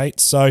mark, mate.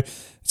 So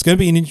it's going to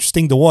be an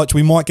interesting to watch.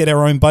 We might get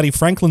our own Buddy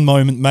Franklin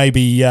moment,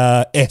 maybe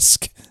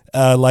esque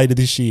later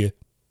this year.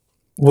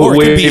 Well,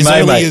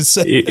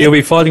 he'll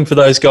be fighting for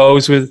those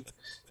goals with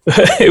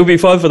it would be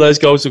fun for those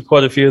goals with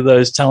quite a few of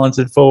those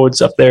talented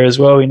forwards up there as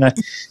well. You know,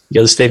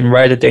 you got Stephen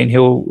Rader, Dean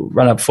Hill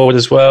run up forward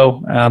as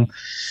well,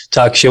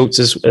 Tark Schultz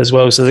as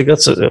well. So they've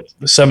got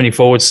so many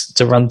forwards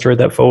to run through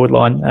that forward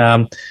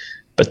line.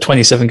 But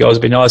 27 goals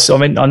would be nice. I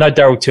mean, I know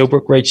Darryl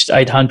Tilbrook reached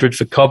 800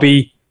 for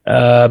Cobby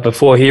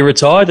before he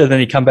retired, and then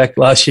he come back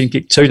last year and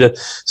kicked 2 to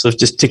sort of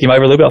just tick him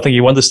over a little bit. I think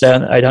he wanted to stay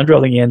on 800.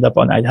 I think he ended up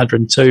on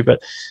 802,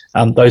 but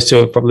those two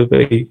have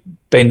probably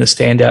been the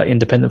standout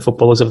independent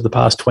footballers of the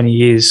past 20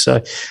 years.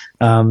 So,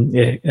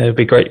 it'd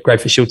be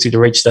great for Schultz to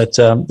reach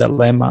that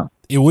landmark.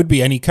 It would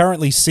be, and he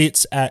currently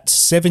sits at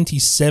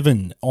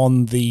 77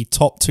 on the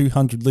top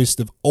 200 list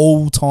of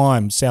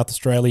all-time South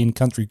Australian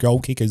country goal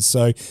kickers.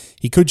 So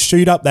he could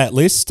shoot up that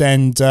list,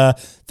 and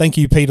thank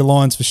you, Peter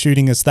Lyons, for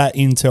shooting us that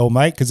intel,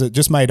 mate, because it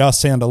just made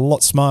us sound a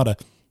lot smarter.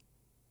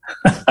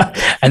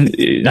 And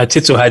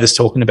Titzel had us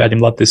talking about him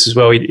like this as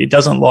well. He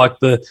doesn't like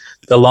the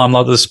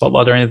limelight or the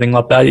spotlight or anything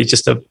like that. He's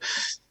just a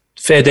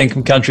fair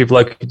dinkum country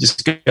bloke who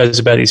just goes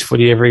about his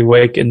footy every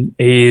week, and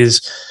it's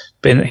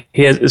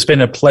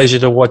been a pleasure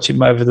to watch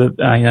him over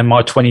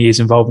my 20 years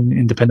involved in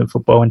independent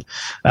football, and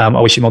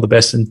I wish him all the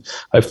best, and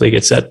hopefully he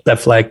gets that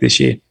flag this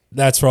year.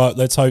 That's right.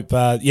 Let's hope,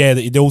 that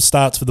it all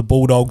starts for the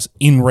Bulldogs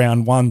in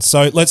round 1.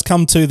 So let's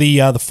come to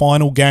the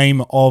final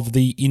game of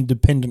the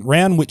independent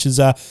round, which is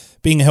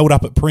being held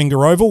up at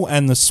Paringa Oval,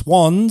 and the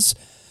Swans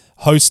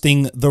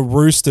hosting the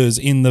Roosters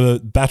in the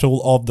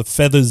Battle of the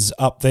Feathers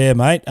up there,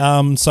 mate.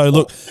 So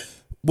look,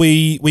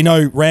 we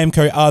know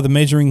Ramco are the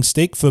measuring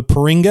stick for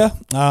Paringa.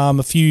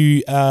 A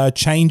few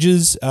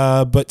changes,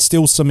 but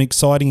still some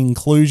exciting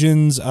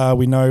inclusions.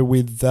 We know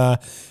with the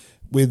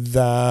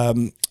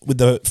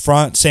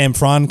Sam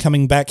Fran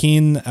coming back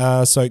in,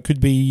 so it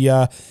could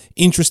be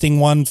interesting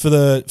one for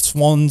the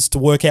Swans to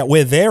work out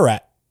where they're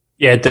at.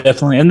 Yeah,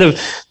 definitely, and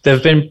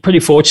they've been pretty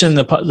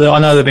fortunate. I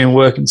know they've been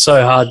working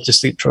so hard just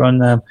to try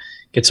and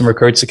get some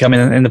recruits to come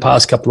in. In the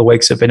past couple of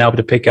weeks, they've been able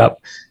to pick up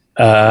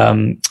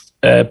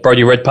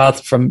Brody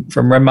Redpath from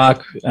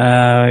Renmark.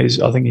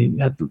 I think he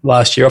had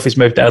last year off. He's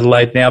moved to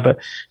Adelaide now, but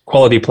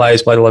quality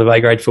players, played a lot of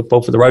A-grade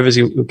football for the Rovers.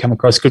 He'll come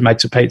across good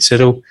mates with Pete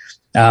Siddle,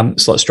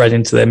 slot straight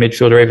into their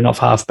midfield or even off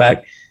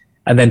half-back.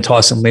 And then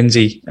Tyson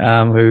Lindsay,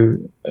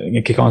 who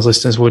Kick-On's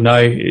listeners would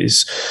know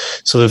is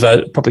sort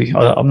of probably,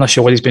 I'm not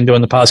sure what he's been doing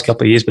the past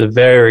couple of years, but a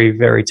very,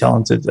 very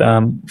talented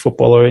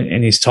footballer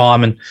in his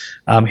time,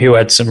 and he'll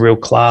add some real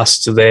class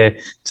to their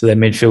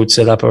midfield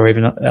setup or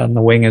even on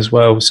the wing as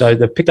well. So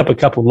they've picked up a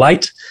couple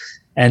late,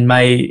 and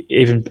may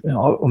even,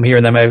 I'm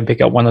hearing they may even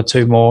pick up one or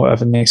two more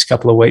over the next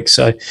couple of weeks.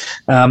 So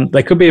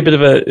they could be a bit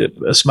of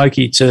a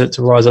smoky to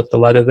rise up the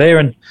ladder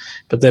there,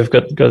 but they've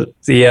got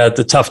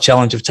the tough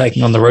challenge of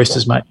taking on the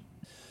Roosters, mate.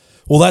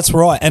 Well, that's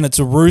right, and it's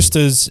a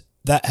Roosters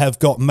that have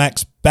got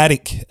Max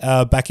Baddick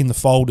back in the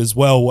fold as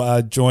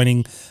well,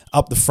 joining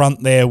up the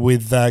front there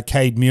with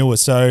Cade Muir.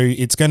 So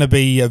it's going to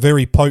be a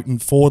very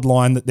potent forward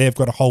line that they've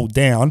got to hold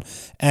down,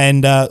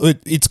 and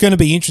it's going to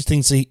be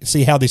interesting to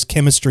see how this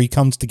chemistry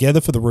comes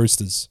together for the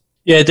Roosters.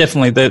 Yeah,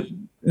 definitely.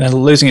 They're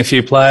losing a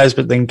few players,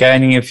 but then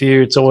gaining a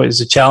few. It's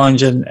always a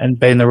challenge, and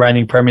being the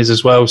reigning premiers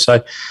as well.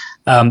 So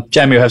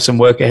Jamie will have some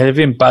work ahead of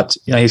him, but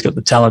he's got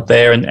the talent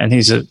there, and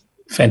he's a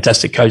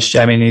fantastic coach,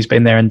 Jamie, and he's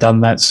been there and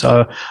done that.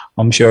 So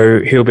I'm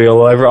sure he'll be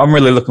all over. I'm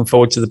really looking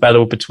forward to the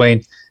battle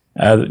between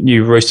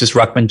new Roosters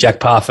ruckman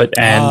Jack Parfitt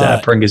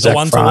and Paringa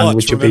Zach Fran,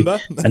 which will be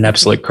an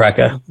absolute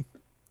cracker.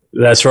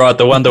 That's right,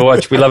 the one to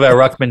watch. We love our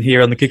ruckman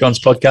here on the Kick-Ons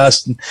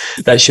podcast, and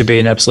that should be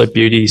an absolute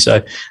beauty.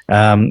 So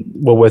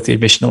well worth the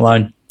admission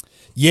alone.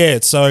 Yeah,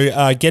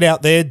 so get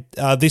out there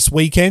this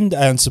weekend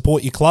and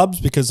support your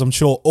clubs, because I'm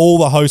sure all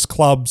the host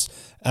clubs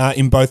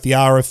in both the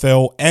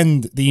RFL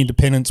and the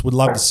Independents would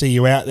love to see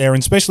you out there,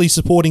 and especially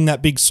supporting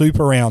that big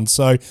super round.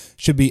 So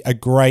should be a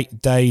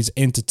great day's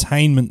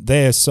entertainment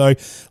there. So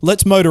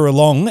let's motor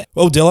along.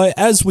 Well, Dillo,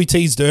 as we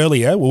teased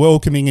earlier, we're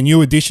welcoming a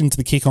new addition to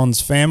the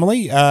Kick-Ons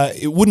family.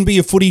 It wouldn't be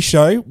a footy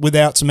show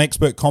without some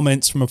expert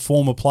comments from a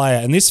former player,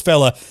 and this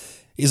fella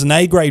is an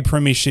A-grade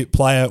premiership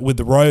player with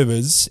the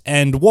Rovers,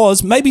 and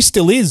maybe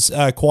still is,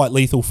 quite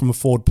lethal from a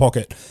forward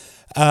pocket.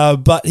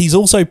 But he's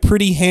also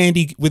pretty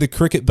handy with a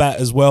cricket bat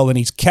as well, and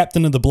he's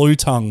captain of the Blue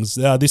Tongues.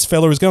 This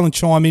fella is going to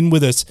chime in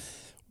with us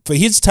for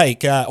his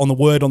take on the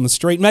word on the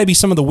street, maybe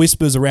some of the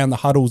whispers around the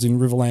huddles in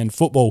Riverland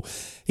football.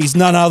 He's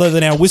none other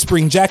than our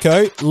whispering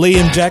Jacko,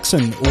 Liam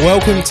Jackson.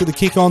 Welcome to the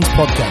Kick-Ons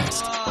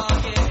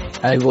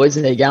podcast. Hey boys,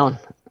 how you going?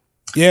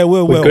 Yeah,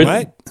 we're well, good,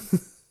 mate.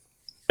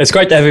 It's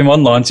great to have him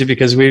online too,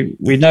 because we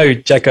know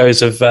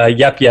Jacko's of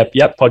Yap Yap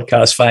Yap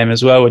podcast fame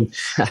as well, and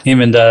him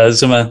and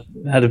Zuma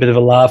had a bit of a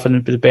laugh and a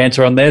bit of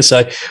banter on there.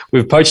 So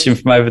we've poached him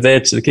from over there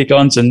to the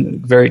Kick-Ons, and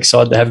very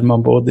excited to have him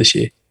on board this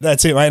year.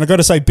 That's it, mate. And I've got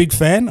to say, big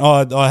fan.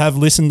 I have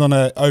listened on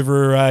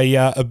over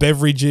a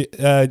beverage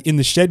in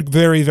the shed.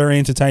 Very, very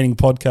entertaining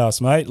podcast,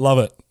 mate. Love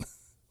it.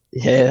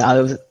 Yeah,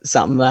 it was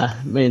something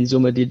me and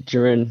Zuma did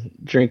during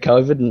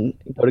COVID, and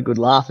got a good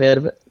laugh out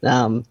of it.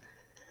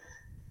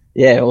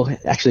 Yeah, well,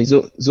 actually,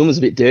 Zuma's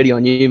a bit dirty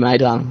on you,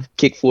 mate.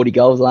 Kicked 40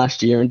 goals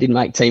last year and didn't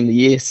make team of the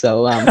year.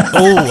 So,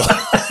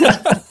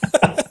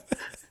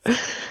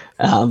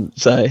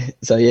 So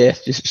yeah,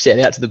 just shout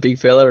out to the big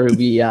fella who'll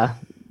be.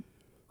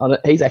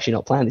 He's actually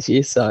not playing this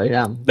year, so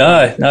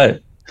no,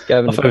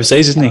 off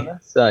overseas, isn't he?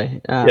 So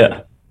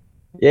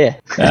yeah.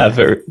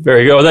 Very,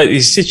 very good. Although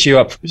he sits you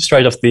up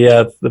straight off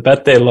the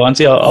bat there,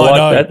 Lindsay. I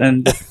like that,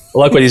 and I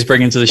like what he's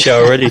bringing to the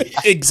show already.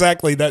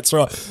 Exactly, that's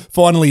right.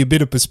 Finally, a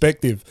bit of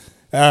perspective.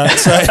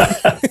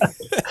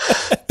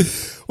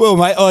 Well,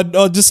 mate,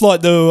 I'd just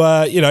like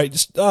to,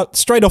 just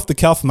straight off the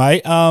cuff,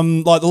 mate.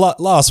 Like the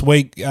last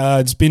week,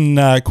 it's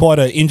been quite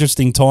an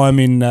interesting time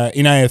in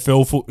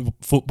AFL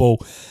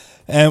football.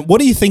 What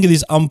do you think of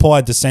this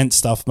umpire dissent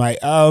stuff, mate?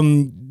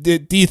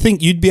 Do you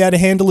think you'd be able to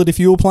handle it if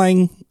you were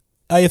playing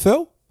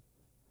AFL?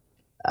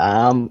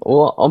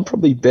 Well, I'm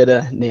probably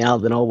better now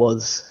than I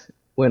was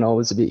when I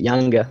was a bit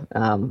younger.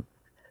 I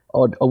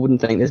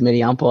wouldn't think there's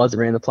many umpires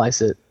around the place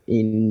that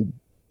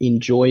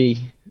enjoy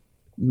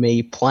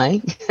me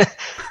playing.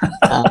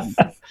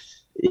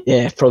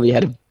 Probably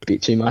had a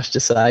bit too much to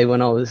say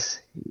when I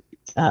was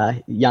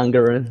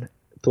younger and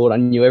thought I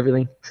knew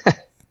everything.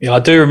 Yeah, I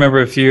do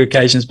remember a few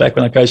occasions back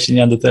when I coached in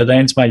the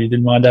under-13s, mate. You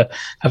didn't mind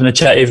having a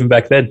chat even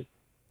back then.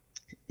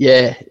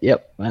 Yeah,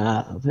 yep.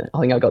 I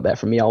think I got that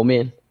from my old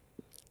man.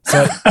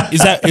 So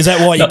is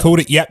that why you called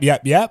it yap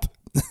yap yap?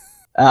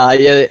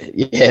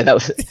 Yeah. That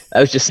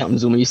was just something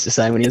Zuma used to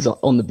say when he was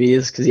on the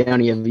beers, because he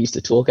only ever used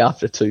to talk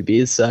after 2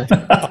 beers. So.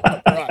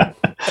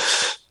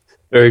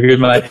 Very good,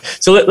 mate.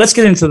 So let's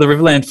get into the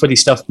Riverland footy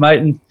stuff, mate.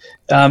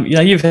 And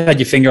you've had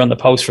your finger on the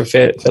pulse for a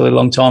fairly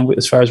long time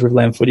as far as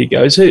Riverland footy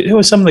goes. Who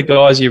are some of the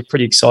guys you're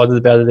pretty excited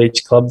about at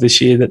each club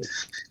this year that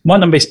might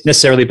not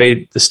necessarily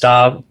be the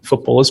star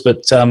footballers,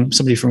 but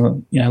somebody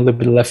from a little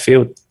bit of left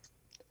field?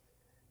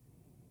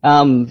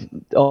 Where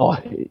do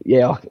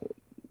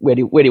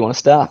you want to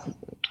start?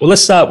 Well,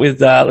 let's start with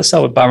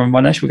Barwon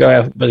Monash. We'll go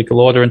alphabetical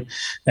order,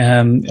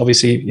 and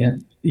obviously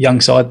young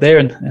side there,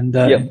 and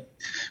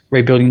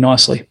rebuilding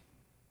nicely.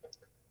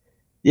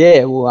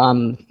 Yeah,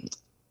 well,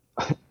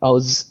 I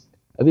was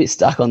a bit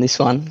stuck on this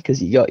one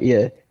because you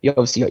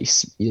obviously got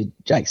your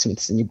Jake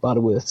Smiths and your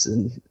Butterworths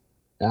and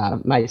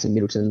Mason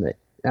Middleton, that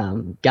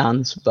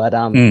guns, but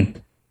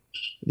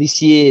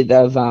this year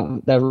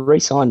they've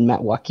re-signed Matt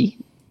Wacky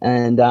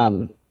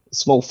and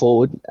small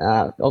forward.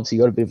 Obviously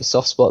got a bit of a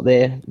soft spot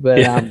there,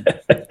 but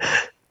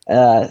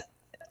I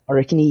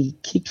reckon he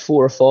kicked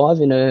 4 or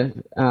 5 in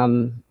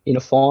a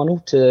final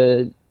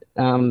to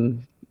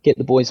get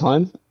the boys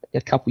home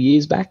a couple of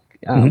years back.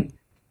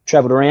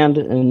 Travelled around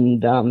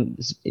and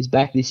is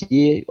back this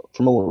year.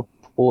 From all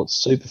reports,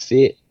 super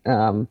fit.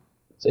 So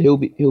he'll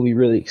be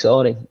really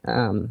exciting.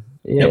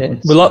 We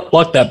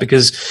like that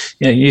because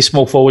you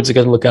small forwards are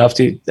going to look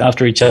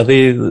after each other.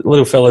 The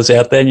little fellas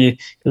out there, and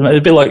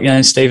a bit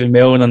like Stephen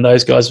Milne and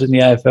those guys in the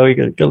AFL.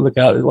 You got to look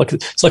out.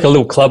 It's like a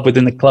little club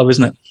within the club,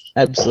 isn't it?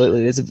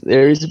 Absolutely.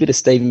 There is a bit of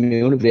Stephen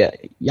Milne about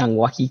young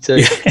Wacky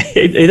too.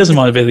 He doesn't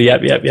mind a bit of the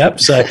yap yap yap.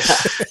 So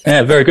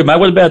yeah, very good, mate.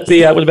 What about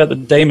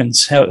the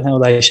Demons? How are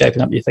they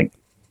shaping up, do you think?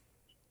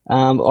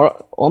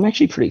 I'm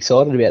actually pretty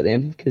excited about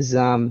them because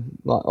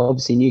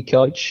obviously new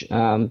coach.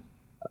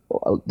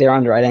 Their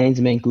under 18s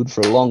have been good for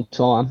a long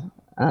time.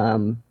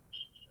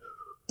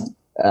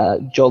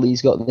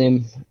 Jolly's got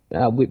them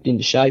whipped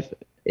into shape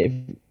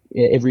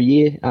every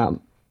year.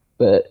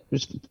 But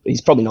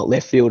he's probably not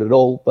left field at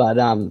all. But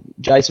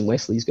Jason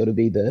Wesley's got to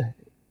be the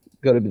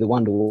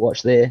one to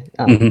watch there.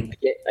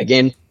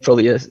 Again,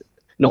 probably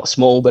not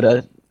small, but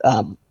a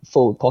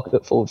forward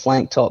pocket, forward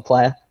flank type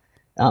player.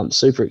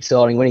 Super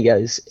exciting. When he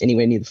goes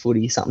anywhere near the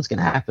footy, something's going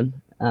to happen.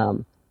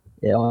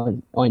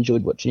 I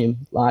enjoyed watching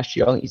him last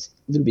year. I think he's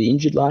a little bit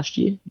injured last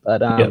year,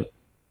 but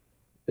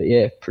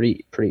yeah,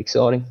 pretty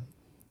exciting.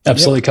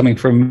 Absolutely, coming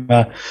from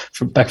back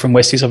from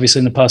Westies, obviously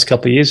in the past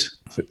couple of years,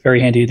 very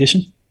handy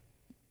addition.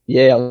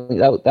 Yeah, I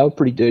think they were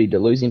pretty dirty to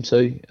lose him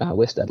to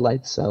West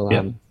Adelaide. So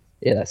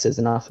that says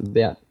enough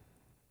about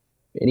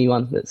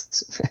anyone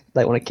that's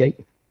they want to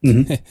keep.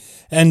 Mm-hmm.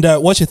 And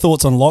what's your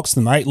thoughts on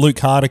Loxton, mate? Luke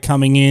Harder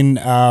coming in.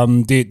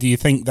 Do you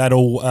think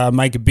that'll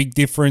make a big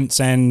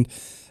difference? And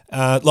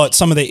like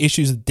some of their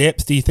issues of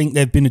depth, do you think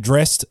they've been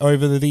addressed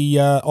over the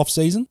off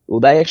season?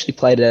 Well, they actually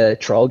played a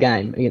trial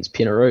game against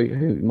Pinaroo,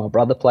 who my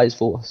brother plays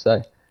for.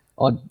 So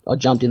I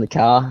jumped in the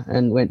car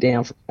and went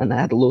down and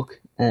had a look.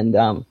 And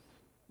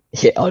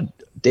I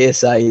dare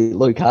say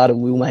Luke Harder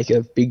will make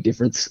a big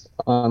difference.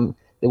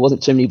 There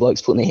wasn't too many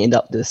blokes putting their hand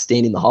up to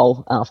stand in the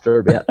hole after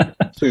about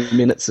 2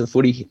 minutes of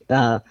footy.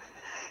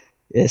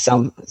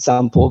 Some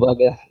poor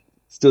bugger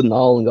stood in the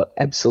hole and got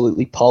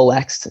absolutely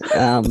poleaxed.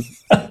 And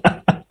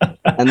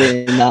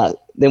then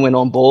went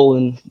on ball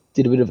and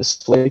did a bit of a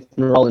sweep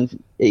and roll,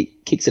 and he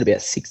kicks it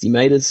about 60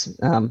 metres.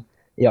 I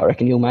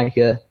reckon he'll make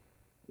a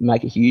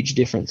huge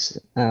difference.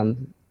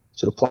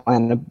 Sort of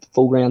playing in a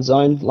full ground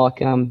zone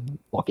like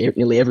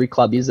nearly every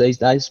club is these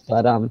days.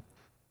 But I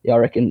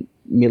reckon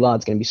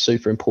Millard's going to be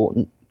super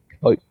important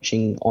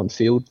coaching on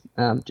field,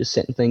 just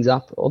setting things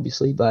up,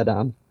 obviously. But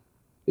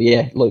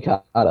Luke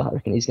Harder, I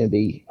reckon he's going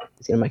to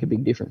make a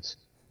big difference.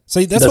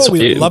 See, that's why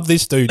we love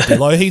this dude,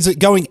 Dillo. He's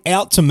going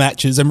out to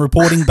matches and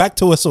reporting back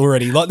to us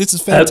already. Like, this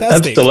is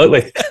fantastic.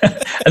 Absolutely.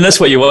 And that's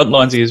what you want,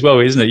 Lindsay, as well,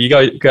 isn't it? You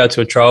go out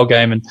to a trial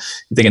game and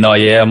you're thinking, oh,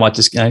 yeah, I might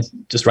just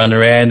run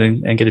around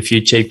and get a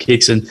few cheap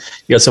kicks. And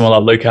you got someone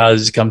like Luke Hart who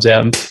just comes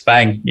out and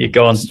bang, you're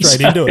gone.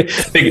 Straight into it.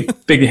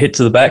 Big hit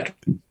to the back.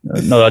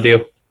 Not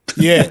ideal.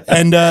 Yeah,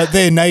 and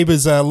their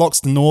neighbours,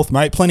 Loxton North,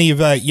 mate. Plenty of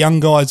young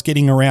guys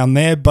getting around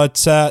there.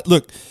 But,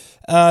 look,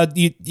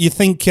 you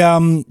think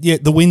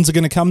the wins are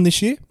going to come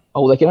this year?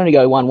 Oh, they can only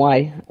go one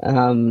way.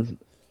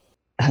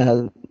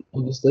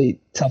 Obviously,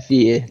 tough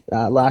year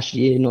last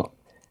year, not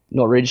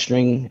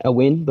registering a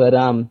win. But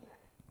I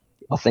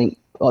think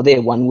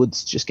their one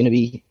wood's just going to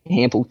be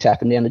Hampel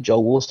tapping down to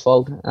Joel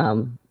Worsfold.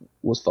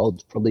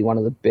 Worsfold's probably one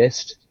of the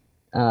best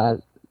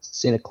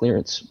centre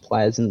clearance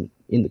players in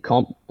the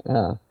comp.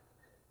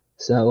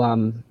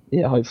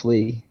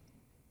 Hopefully,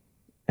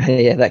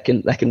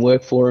 that can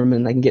work for them,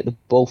 and they can get the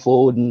ball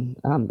forward, and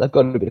they've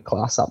got a bit of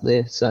class up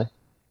there. So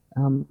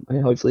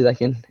hopefully they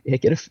can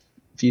get a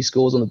few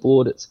scores on the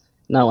board. It's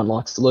no one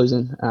likes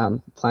losing.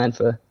 Playing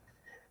for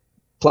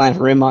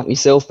Renmark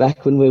myself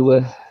back when we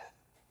were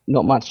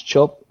not much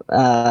chop.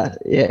 I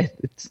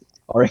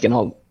reckon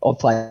I'll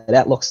play it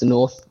out Loxton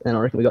North, and I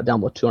reckon we got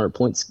down by 200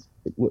 points.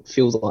 It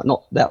feels like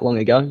not that long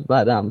ago,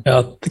 but I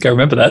think I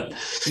remember that.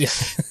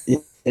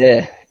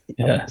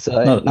 Yeah.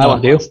 So no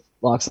one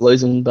likes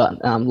losing,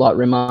 but like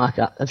Renmark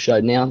have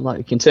showed now, like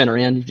you can turn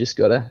around. You've just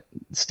got to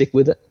stick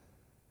with it.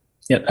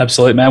 Yeah,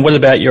 absolutely, man. What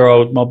about your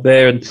old mob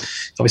there? And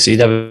obviously,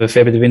 you'd have a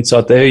fair bit of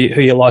insight there.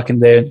 Who you liking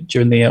there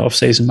during the off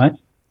season, mate?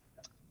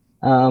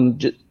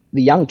 The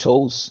young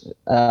tools,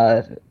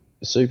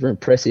 super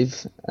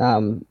impressive.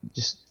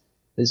 There's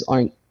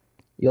you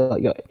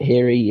got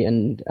Harry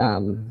and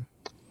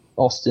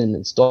Austin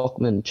and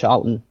Stockman,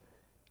 Charlton,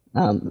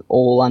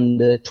 all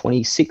under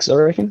 26, I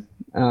reckon.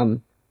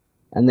 And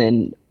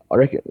then I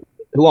reckon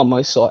who I'm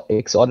most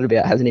excited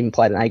about hasn't even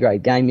played an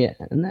A-grade game yet,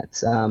 and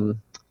that's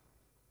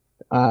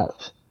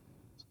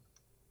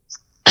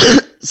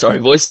sorry,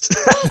 voice.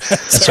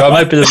 That's right,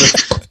 mate. Bit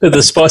of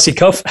the spicy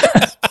cough.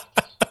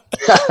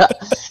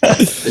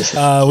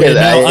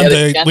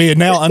 We are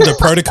now under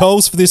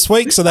protocols for this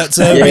week, so that's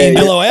me and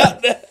Dillo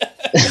out.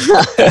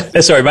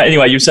 Sorry, mate.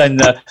 Anyway, you were saying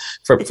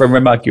from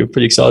Renmark you were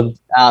pretty excited.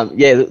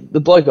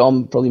 The bloke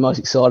I'm probably most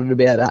excited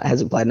about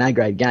hasn't played an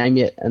A-grade game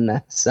yet, and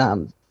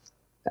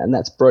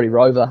that's Brodie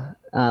Rover.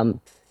 I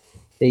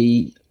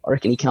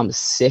reckon he comes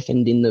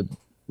second in the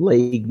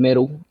league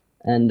medal,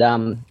 and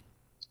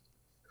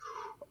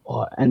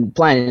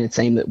playing in a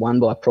team that won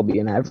by probably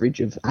an average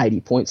of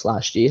 80 points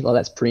last year. Like,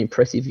 that's pretty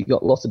impressive. You've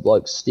got lots of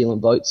blokes stealing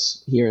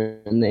votes here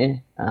and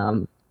there.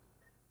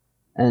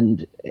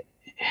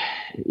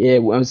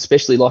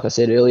 Especially like I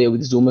said earlier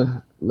with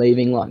Zuma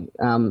leaving,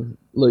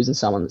 losing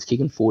someone that's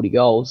kicking 40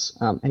 goals.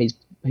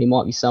 He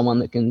might be someone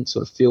that can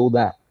sort of fill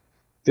that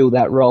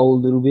role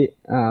a little bit.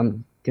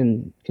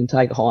 Can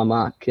take a high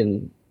mark,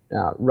 can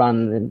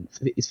run, and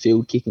his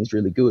field kicking is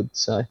really good.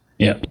 So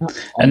yeah,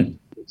 I'm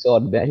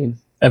excited about him.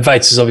 And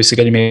Vates is obviously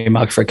going to be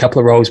marked for a couple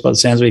of roles, but it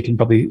sounds like he can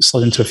probably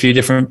slot into a few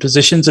different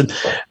positions. And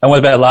what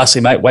about lastly,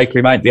 mate,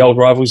 Wakery, mate, the old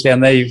rivals down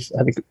there? You've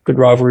had a good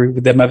rivalry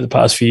with them over the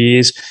past few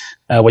years.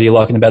 What are you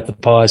liking about the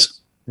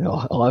Pies?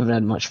 I haven't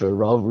had much of a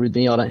rivalry with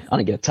me. I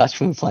don't get a touch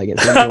when we play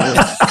against them.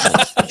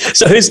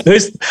 So who's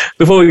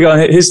before we go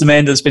on, who's the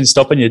man that's been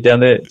stopping you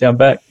down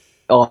back?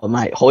 Oh,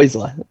 mate,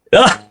 Heusler.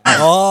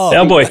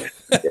 Our boy.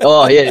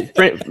 Oh, yeah,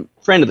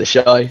 friend of the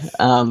show,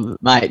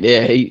 mate.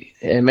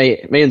 Yeah,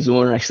 me and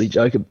Zorn actually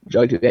joked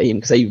about him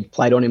because he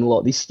played on him a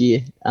lot this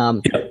year.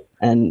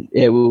 And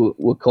yeah,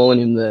 we're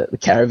calling him the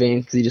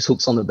caravan because he just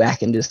hooks on the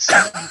back and just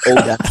all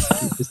day.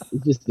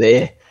 He's just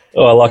there.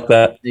 Oh, I like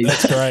that.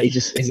 That's great.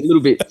 He's a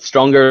little bit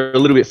stronger, a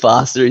little bit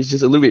faster. He's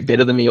just a little bit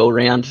better than me all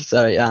round.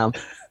 So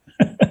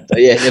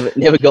yeah,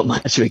 never got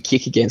much of a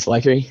kick against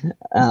Wakery.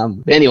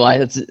 But anyway,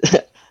 that's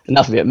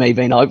enough about me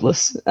being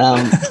hopeless.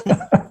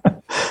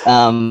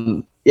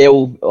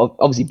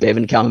 Obviously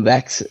Bevan coming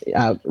back's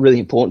really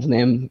important for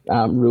them.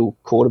 Real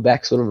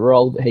quarterback sort of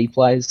role that he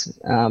plays.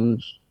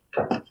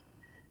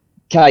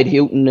 Cade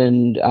Hilton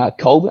and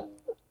Colbert,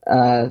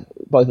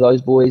 both of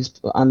those boys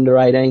under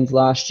 18s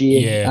last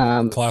year.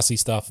 Yeah, classy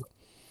stuff.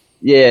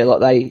 Yeah,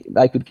 like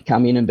they could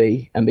come in and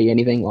be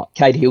anything. Like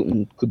Cade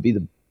Hilton could be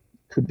the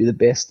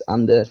best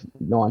under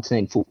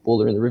 19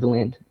 footballer in the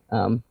Riverland.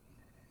 And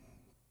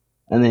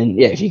then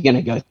if you're going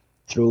to go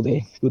through all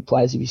their good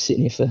players, you'll be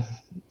sitting here for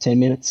 10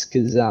 minutes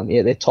because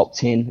their top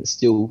 10 is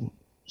still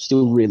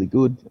really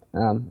good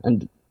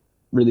and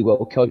really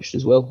well coached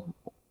as well.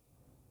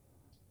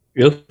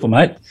 Beautiful,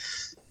 mate.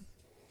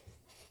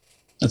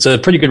 That's a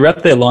pretty good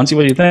wrap there, Lindsay.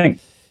 What do you think?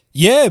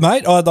 Yeah,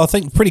 mate. I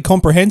think pretty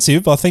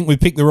comprehensive. I think we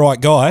picked the right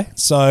guy.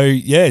 So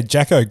yeah,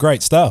 Jacko,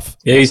 great stuff.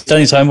 Yeah, he's done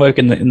his homework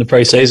in the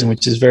pre-season,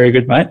 which is very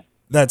good, mate.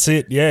 That's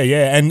it. Yeah,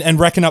 and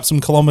racking up some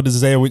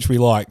kilometres there, which we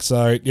like.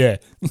 So yeah.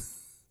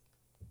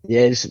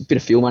 Yeah, just a bit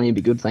of fuel money would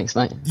be good. Thanks,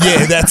 mate.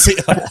 Yeah, that's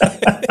it.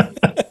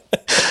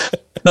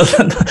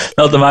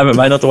 Not at the moment,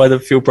 mate. Not the way the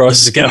fuel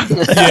prices are going.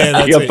 Yeah,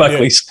 that's you got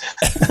Buckley's.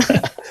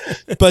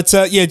 But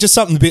yeah, just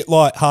something a bit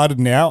light-hearted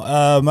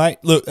now, mate.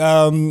 Look,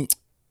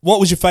 what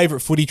was your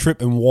favourite footy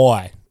trip and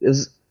why? It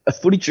was a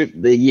footy trip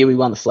the year we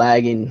won the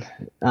flag in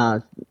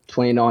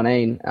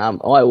 2019.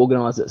 I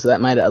organised it, so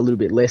that made it a little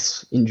bit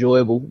less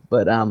enjoyable.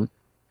 But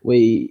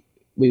we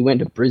went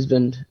to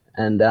Brisbane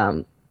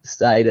and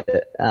stayed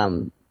at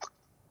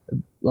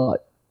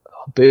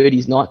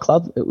Birdie's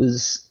nightclub. It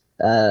was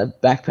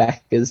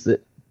backpackers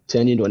that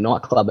turned into a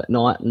nightclub at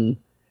night and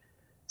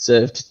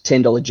served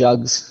 $5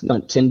 jugs.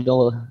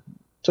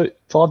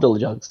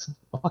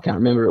 I can't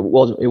remember. It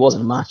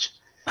wasn't much.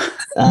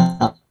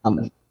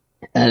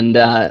 And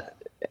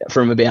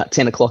from about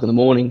 10 o'clock in the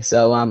morning,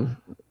 so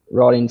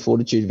right in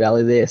Fortitude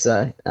Valley there.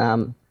 So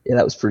yeah,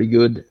 that was pretty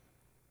good.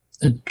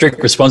 Drink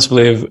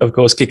responsibly, of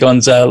course,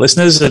 Kick-On's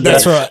listeners.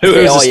 That's right.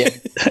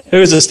 Who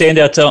was a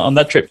standout on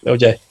that trip,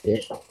 LJ?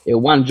 Yeah,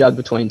 one jug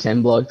between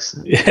 10 blokes.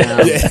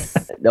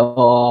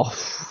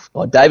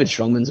 David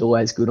Strongman's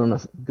always good on a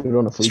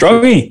footy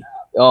Strongy. trip.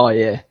 Oh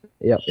yeah,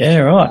 yep. Yeah,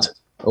 right.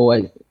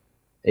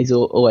 He's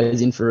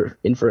always in for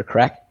a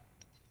crack.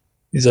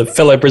 He's a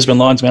fellow Brisbane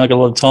Lions man. I got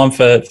a lot of time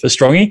for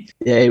Strongy.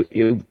 Yeah,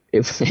 he'll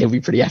be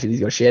pretty happy. He's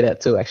got a shout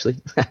out too, actually.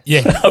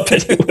 Yeah, I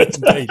bet he would.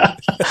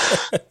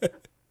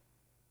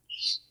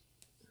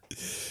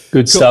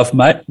 Good stuff,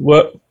 mate.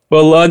 Well,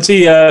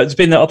 Lindsay, I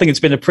think it's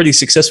been a pretty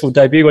successful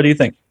debut. What do you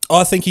think?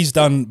 I think he's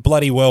done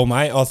bloody well,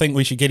 mate. I think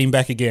we should get him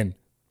back again.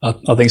 I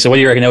think so. What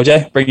do you reckon,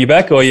 LJ? Bring you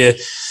back, or you've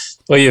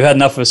had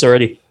enough of us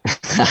already?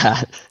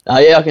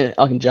 Yeah,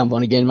 I can jump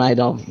on again, mate.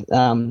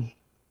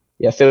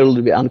 I felt a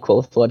little bit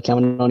unqualified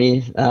coming on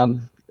here.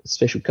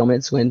 Special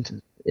comments when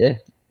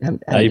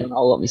haven't done a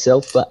whole lot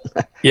myself, but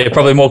yeah,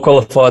 probably more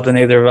qualified than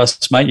either of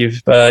us, mate.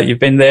 You've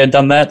been there and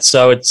done that,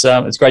 so it's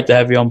great to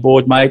have you on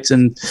board, mate.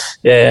 And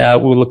yeah,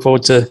 we'll look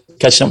forward to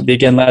catching up with you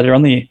again later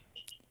on the year.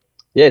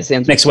 Yeah, it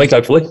sounds next week,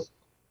 hopefully.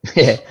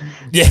 Yeah.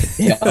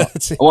 I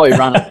might be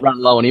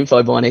running low on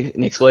info by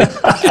next week.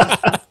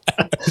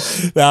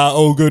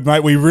 All good,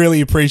 mate. We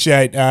really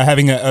appreciate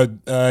having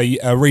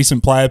a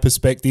recent player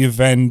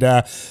perspective, and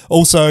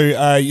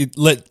also you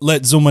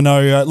let Zuma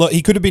know. Look,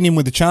 he could have been in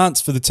with a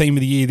chance for the team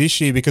of the year this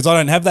year because I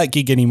don't have that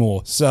gig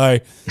anymore. So,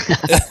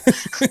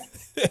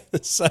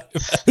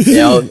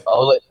 yeah,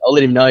 I'll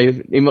let him know.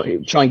 He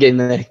might try and get in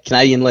the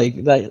Canadian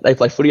League. They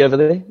play footy over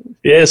there.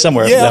 Yeah,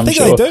 somewhere. Yeah, I think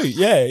they do.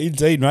 Yeah,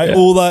 indeed, mate. Yeah.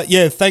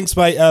 Well, thanks,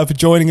 mate, for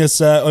joining us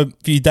for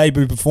your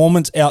debut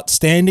performance.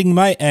 Outstanding,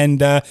 mate. And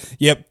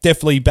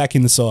definitely back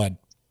in the side.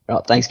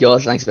 Right, thanks,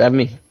 guys. Thanks for having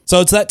me.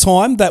 So it's that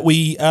time that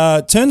we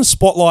turn the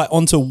spotlight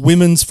onto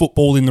women's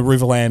football in the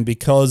Riverland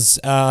because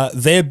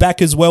they're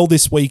back as well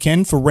this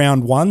weekend for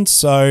round 1.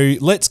 So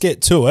let's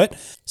get to it.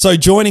 So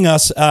joining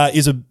us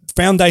is a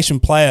foundation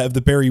player of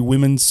the Berry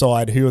women's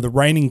side who are the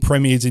reigning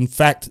premiers. In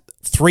fact,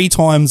 3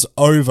 times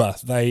over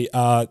they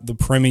are the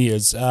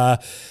premiers.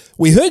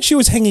 We heard she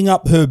was hanging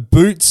up her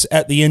boots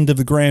at the end of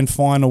the grand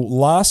final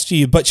last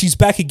year, but she's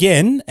back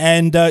again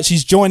and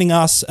she's joining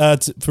us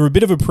for a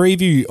bit of a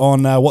preview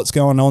on what's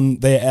going on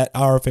there at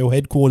RFL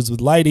headquarters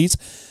with ladies.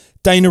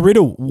 Dana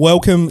Riddle,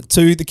 welcome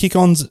to the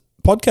Kick-Ons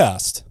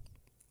podcast.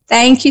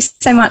 Thank you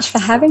so much for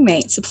having me.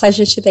 It's a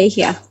pleasure to be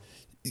here.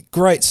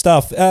 Great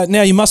stuff.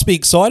 Now you must be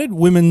excited.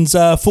 Women's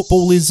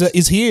football is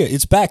here.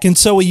 It's back, and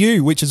so are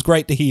you, which is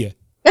great to hear.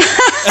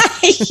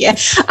 Yeah,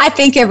 I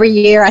think every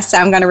year I say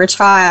I'm going to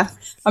retire.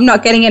 I'm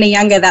not getting any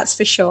younger, that's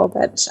for sure,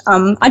 but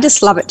I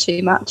just love it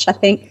too much, I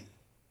think,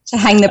 to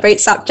hang the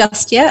boots up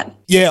just yet.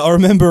 Yeah, I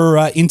remember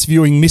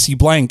interviewing Missy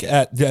Blank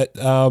at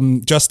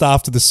just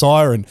after the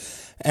siren.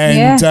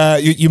 And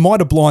you might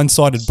have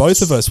blindsided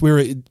both of us. We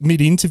were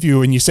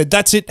mid-interview and you said,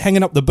 that's it,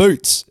 hanging up the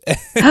boots.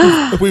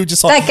 We were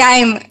just like...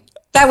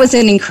 That was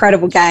an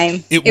incredible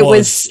game. It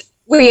was.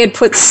 We had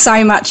put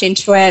so much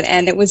into it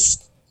and it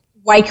was...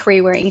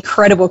 Waikerie were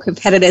incredible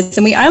competitors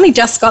and we only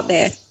just got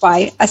there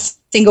by a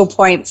single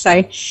point.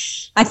 So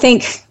I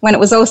think when it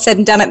was all said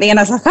and done at the end,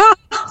 I was like,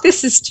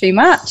 this is too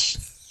much.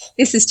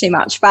 This is too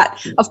much.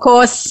 But, of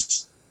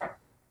course,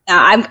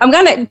 I'm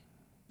going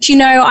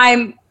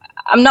to...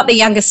 I'm not the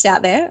youngest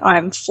out there.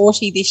 I'm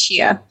 40 this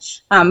year,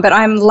 but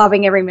I'm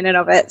loving every minute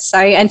of it. So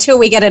until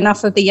we get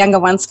enough of the younger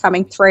ones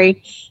coming through,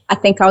 I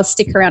think I'll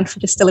stick around for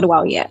just a little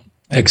while yet.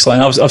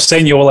 Excellent. I've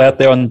seen you all out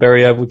there on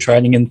Berry Oval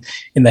training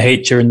in the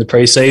heat during the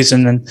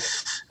pre-season and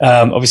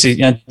obviously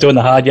doing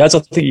the hard yards. I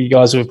think you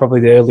guys were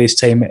probably the earliest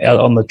team out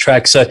on the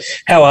track. So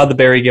how are the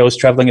Berry girls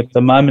travelling at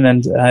the moment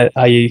and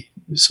are you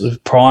sort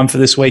of primed for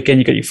this weekend?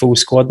 You got your full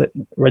squad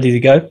ready to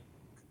go?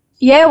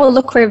 Yeah, well,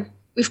 look,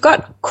 we've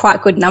got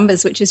quite good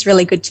numbers, which is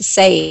really good to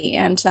see,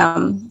 and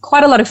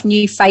quite a lot of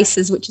new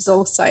faces, which is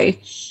also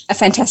a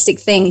fantastic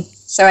thing.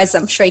 So as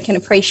I'm sure you can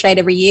appreciate,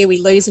 every year we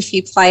lose a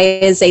few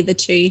players, either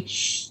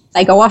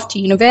they go off to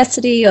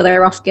university or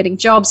they're off getting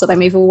jobs or they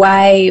move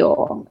away,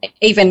 or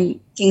even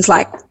things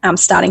like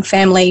starting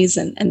families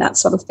and that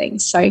sort of thing.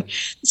 So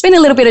it's been a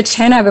little bit of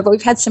turnover, but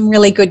we've had some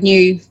really good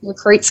new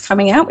recruits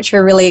coming out, which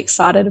we're really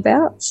excited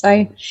about.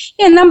 So,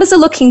 yeah, numbers are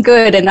looking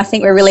good, and I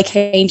think we're really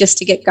keen just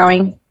to get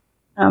going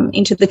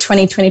into the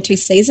 2022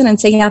 season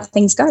and see how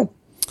things go.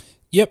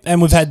 Yep,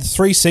 and we've had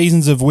 3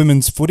 seasons of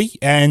women's footy,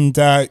 and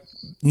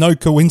no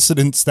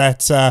coincidence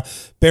that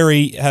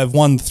Berry have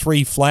won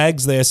 3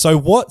 flags there. So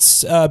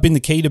what's been the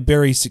key to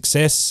Berry's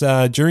success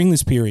during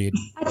this period?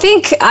 I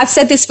think I've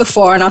said this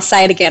before and I'll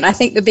say it again. I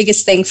think the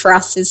biggest thing for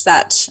us is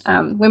that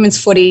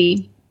women's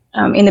footy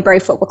in the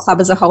Berry Football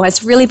Club as a whole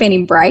has really been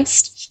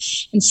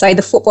embraced. And so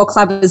the football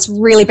club has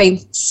really been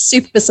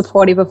super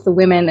supportive of the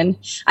women, and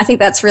I think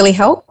that's really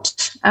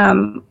helped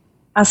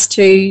us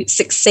to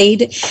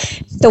succeed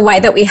the way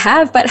that we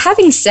have. But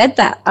having said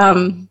that,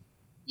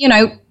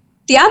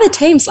 the other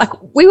teams,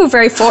 we were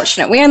very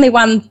fortunate. We only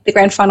won the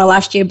grand final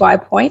last year by a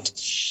point.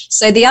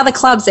 So the other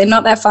clubs, they're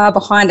not that far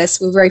behind us.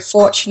 We're very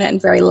fortunate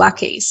and very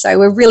lucky. So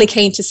we're really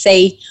keen to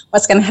see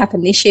what's going to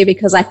happen this year,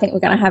 because I think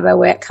we're going to have our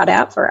work cut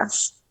out for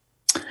us.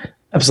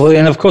 Absolutely.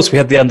 And of course, we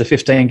had the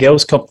under-15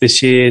 girls comp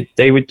this year,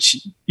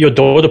 which your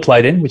daughter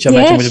played in, which I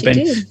imagine would have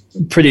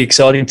been pretty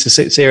exciting to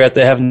see her out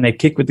there having their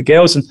kick with the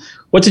girls. And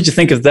what did you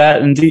think of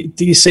that? And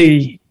do you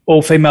see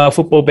all-female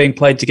football being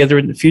played together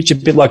in the future, a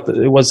bit like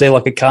was there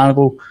like a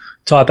carnival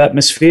type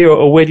atmosphere,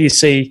 or where do you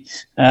see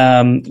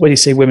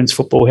women's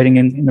football heading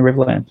in the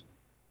Riverland?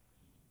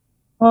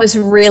 It was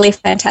really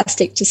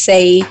fantastic to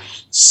see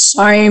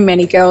so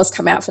many girls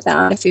come out for the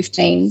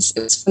under-15s.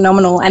 It was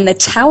phenomenal. And the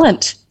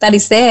talent that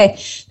is there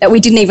that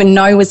we didn't even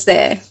know was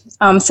there.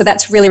 So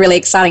that's really, really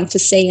exciting to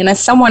see. And as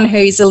someone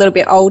who's a little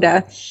bit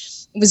older,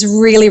 it was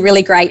really,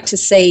 really great to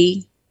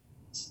see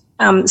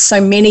so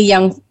many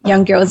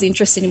young girls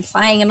interested in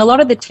playing. And a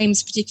lot of the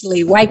teams,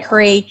 particularly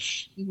Waikerie,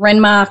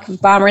 Renmark and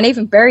Barmer and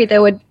even Berry,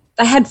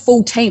 they had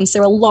full teams.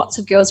 There were lots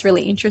of girls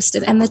really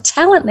interested. And the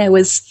talent there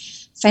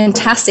was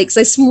fantastic. So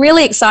there's some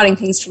really exciting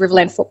things for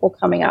Riverland football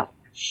coming up.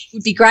 It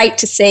would be great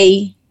to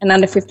see an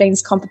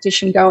under-15s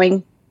competition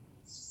going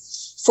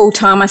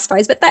full-time, I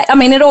suppose. But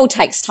it all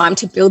takes time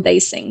to build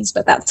these things,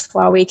 but that's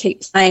why we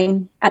keep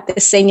playing at the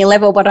senior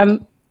level. But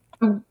I'm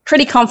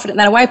pretty confident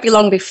that it won't be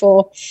long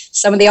before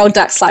some of the old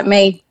ducks like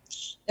me,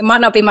 there might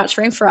not be much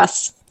room for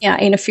us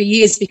in a few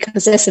years,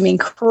 because there's some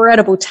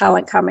incredible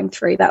talent coming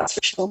through, that's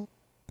for sure.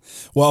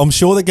 Well, I'm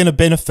sure they're going to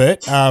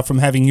benefit from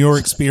having your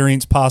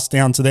experience passed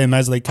down to them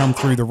as they come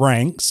through the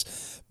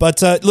ranks.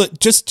 But look,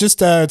 just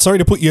sorry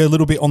to put you a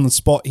little bit on the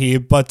spot here,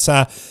 but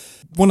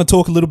want to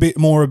talk a little bit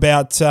more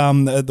about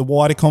the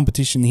wider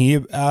competition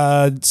here.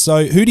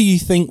 So who do you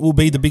think will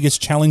be the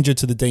biggest challenger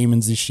to the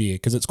Demons this year?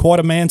 Because it's quite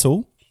a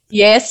mantle.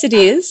 Yes, it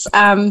is.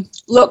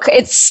 Look,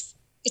 it's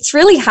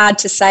really hard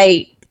to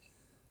say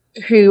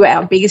who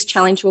our biggest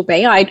challenge will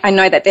be. I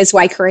know that there's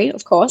Waikerie,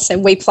 of course,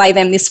 and we play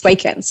them this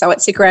weekend, so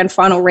it's a grand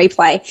final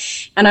replay.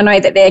 And I know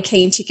that they're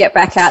keen to get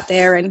back out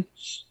there and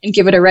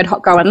give it a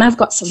red-hot go. And they've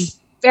got some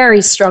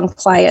very strong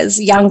players,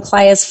 young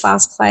players,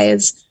 fast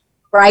players,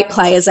 great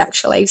players,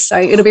 actually. So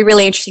it'll be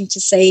really interesting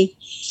to see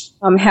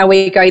how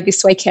we go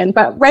this weekend.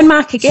 But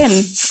Renmark, again,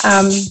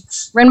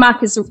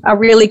 Renmark are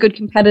really good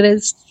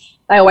competitors.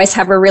 They always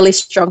have a really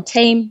strong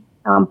team.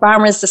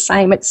 Barmer is the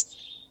same.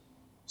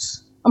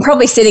 I'm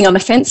probably sitting on the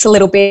fence a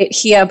little bit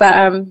here,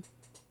 but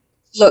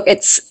look,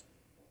 it's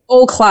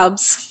all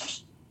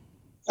clubs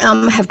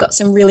have got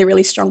some really,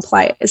 really strong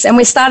players, and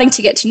we're starting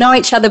to get to know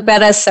each other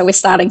better. So we're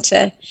starting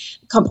to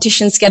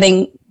competition's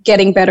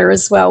getting better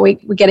as well. We're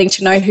getting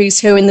to know who's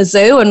who in the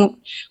zoo and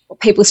what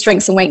people's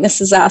strengths and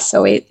weaknesses are.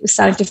 So we're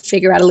starting to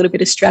figure out a little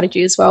bit of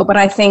strategy as well. But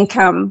I think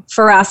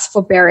for us,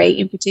 for Berry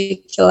in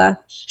particular,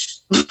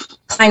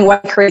 playing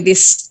Waikerie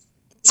this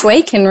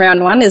week in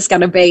round 1 is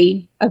going to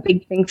be a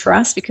big thing for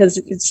us, because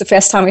it's the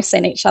first time we've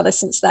seen each other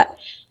since that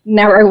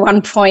narrow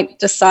 1-point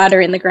decider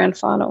in the grand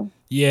final.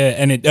 Yeah,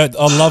 and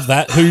I love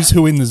that. Who's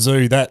who in the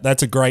zoo?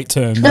 That's a great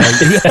term.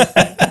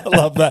 I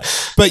love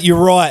that. But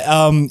you're right.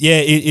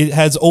 It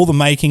has all the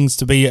makings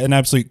to be an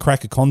absolute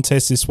cracker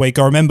contest this week.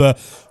 I remember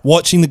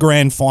watching the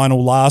grand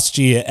final last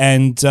year,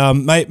 and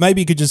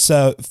maybe you could just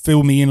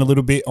fill me in a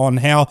little bit on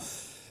how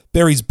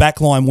Berry's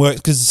backline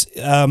works, because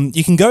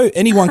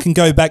anyone can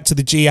go back to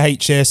the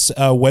GHS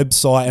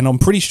website, and I'm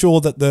pretty sure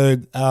that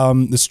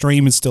the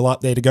stream is still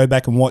up there to go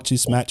back and watch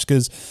this match,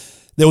 because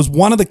there was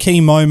one of the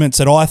key moments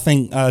that I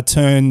think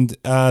turned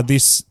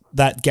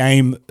that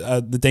game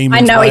the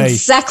Demons' I know way.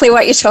 exactly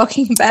what you're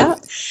talking about.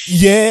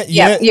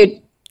 Yeah.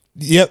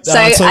 Yep.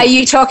 So are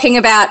you talking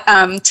about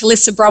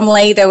Talissa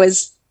Bromley? There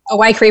was a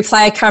Waikerie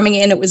player coming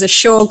in. It was a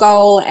sure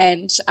goal,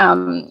 and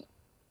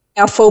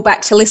our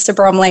fullback, Talissa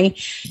Bromley,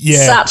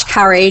 such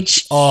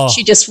courage. Oh.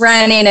 She just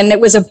ran in, and it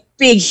was a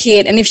big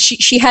hit. And if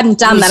she hadn't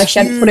done that, if she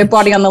hadn't put her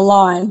body on the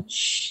line,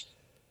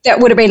 that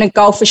would have been a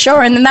goal for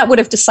sure. And then that would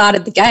have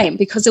decided the game,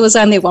 because there was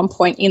only 1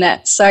 point in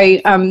it. So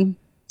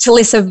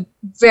Talissa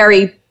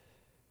very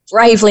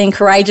bravely and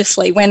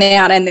courageously went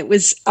out, and it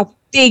was a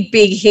big,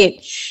 big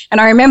hit.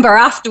 And I remember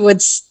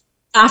afterwards,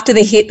 after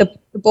the hit, the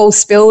ball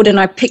spilled, and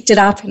I picked it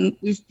up and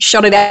we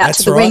shot it out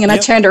to the wing, and I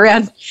turned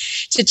around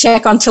to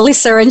check on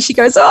Talissa, and she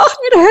goes, "Oh,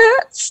 it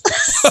hurts."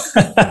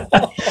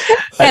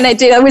 And it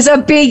did. It was a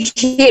big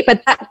hit,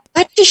 but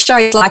that just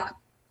shows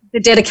the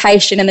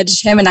dedication and the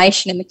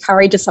determination and the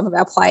courage of some of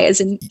our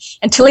players. And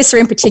Talissa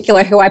in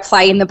particular, who I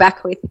play in the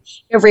back with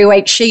every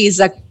week, she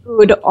is a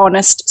good,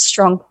 honest,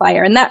 strong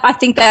player. And I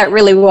think that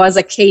really was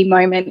a key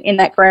moment in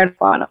that grand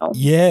final.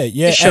 Yeah.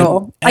 For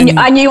sure.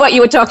 I knew what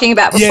you were talking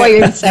about before you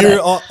even said you're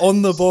it.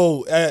 on the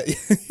ball.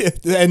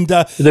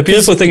 The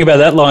beautiful thing about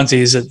that, Lindsay,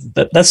 is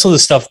that sort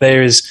of stuff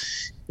there is,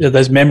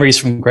 those memories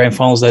from grand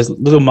finals, those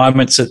little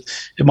moments that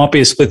it might be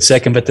a split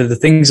second, but they're the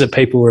things that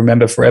people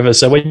remember forever.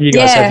 So when you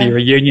guys have your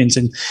reunions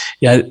in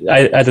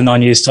 8 or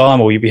 9 years'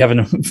 time, or you'll be having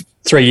them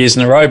 3 years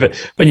in a row, but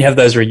when you have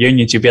those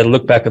reunions, you'll be able to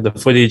look back at the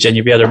footage and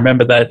you'll be able to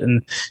remember that.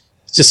 And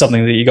it's just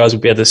something that you guys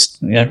will be able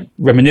to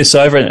reminisce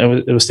over,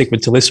 and it will stick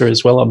with Talissa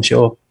as well, I'm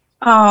sure.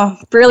 Oh,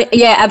 brilliant.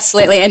 Yeah,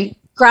 absolutely. And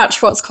Grant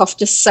Schwarzkopf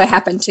just so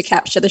happened to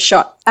capture the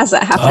shot as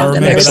it happened. I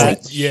remember and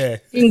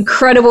that.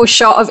 Incredible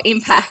shot of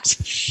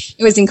impact.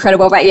 It was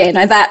incredible. But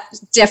that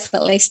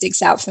definitely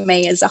sticks out for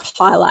me as a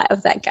highlight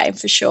of that game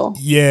for sure.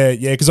 Yeah,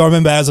 because I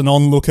remember as an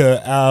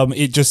onlooker,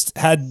 it just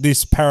had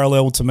this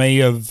parallel to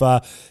me of,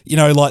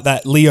 like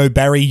that Leo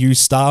Barry You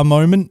Star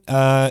moment.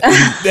 Because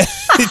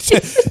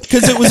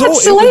it was all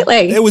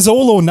absolutely. It was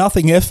all or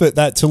nothing effort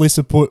that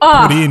Talissa put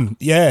in.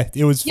 Yeah,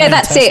 it was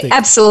fantastic. That's it.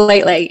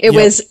 Absolutely. It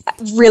was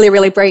really,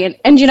 really brilliant.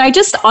 And,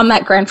 just on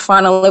that grand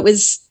final, it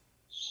was,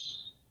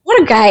 what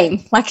a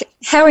game. Like,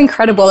 how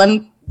incredible.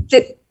 And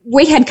that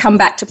we had come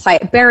back to play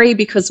at Berry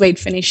because we'd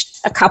finished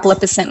a couple of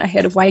 %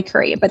 ahead of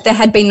Waikerie, but there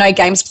had been no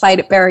games played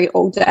at Berry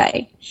all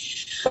day.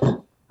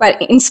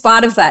 But in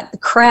spite of that, the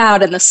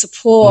crowd and the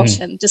support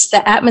and just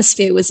the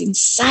atmosphere was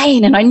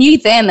insane. And I knew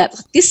then that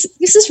this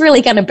is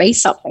really going to be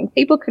something.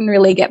 People can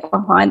really get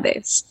behind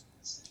this.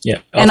 Yeah,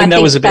 I think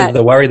that was a bit of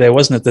the worry there,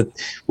 wasn't it?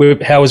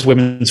 That how is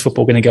women's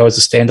football going to go as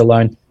a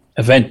standalone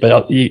event?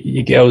 But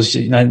you girls,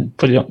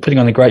 putting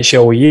on a great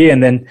show all year,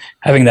 and then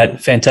having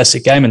that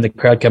fantastic game and the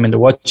crowd coming to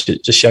watch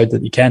it just showed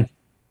that you can.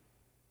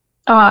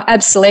 Oh,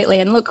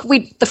 absolutely. And look,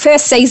 the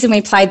first season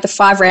we played the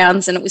 5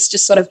 rounds, and it was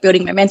just sort of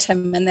building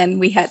momentum. And then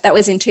that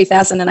was in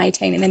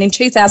 2018, and then in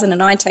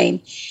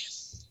 2019.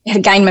 It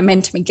had gained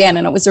momentum again,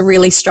 and it was a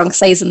really strong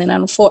season. Then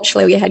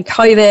unfortunately we had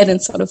COVID and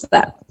sort of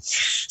that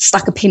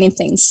stuck a pin in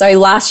things. So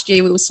last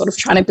year we were sort of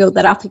trying to build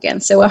that up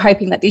again. So we're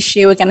hoping that this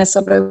year we're going to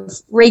sort of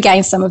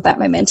regain some of that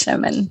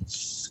momentum and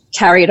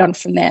carry it on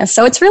from there.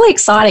 So it's really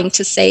exciting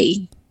to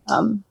see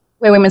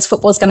where women's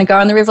football is going to go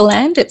in the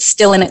Riverland. It's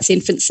still in its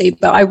infancy,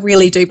 but I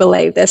really do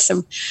believe there's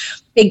some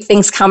big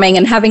things coming.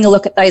 And having a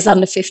look at those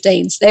under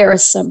 15s, there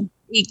is some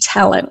big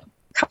talent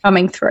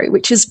coming through,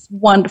 which is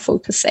wonderful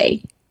to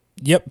see.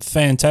 Yep,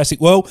 fantastic.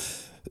 Well,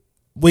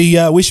 we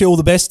wish you all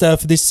the best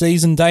for this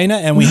season, Dana,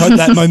 and we hope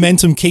that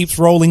momentum keeps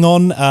rolling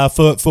on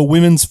for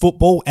women's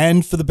football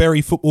and for the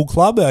Berry Football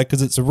Club,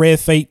 because it's a rare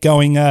feat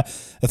going a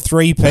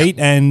three-peat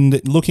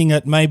and looking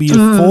at maybe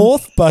a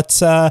fourth. But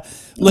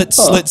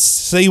let's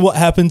see what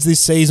happens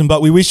this season.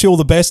 But we wish you all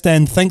the best,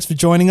 and thanks for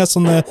joining us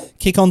on the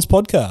Kick-Ons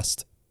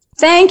podcast.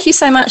 Thank you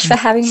so much for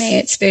having me.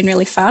 It's been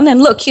really fun.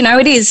 And look,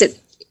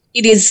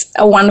 it is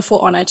a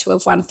wonderful honour to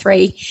have won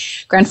 3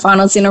 grand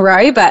finals in a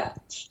row, but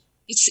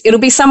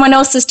it'll be someone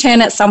else's turn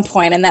at some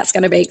point, and that's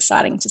going to be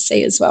exciting to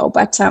see as well.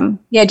 But,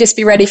 just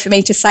be ready for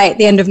me to say at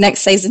the end of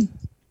next season,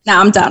 no,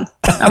 I'm done.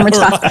 I'm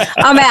retired.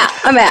 I'm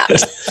out.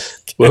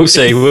 We'll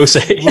see,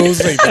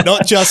 but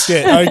not just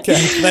yet. Okay,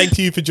 thank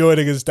you for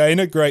joining us,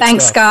 Dana. Great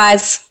Thanks, stuff.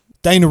 guys.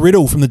 Dana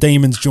Riddle from the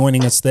Demons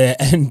joining us there.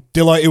 And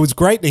Dillo, it was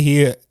great to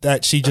hear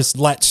that she just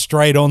latched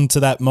straight on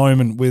to that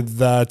moment with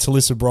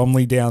Talissa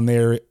Bromley down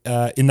there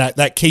in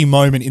that key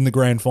moment in the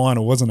grand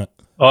final, wasn't it?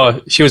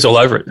 Oh, she was all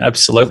over it.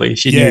 Absolutely.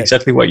 She knew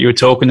exactly what you were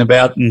talking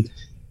about. And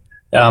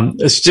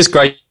it's just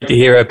great to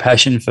hear her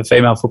passion for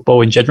female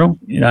football in general,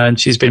 and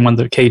she's been one of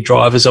the key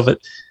drivers of it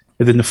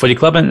within the footy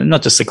club, and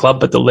not just the club,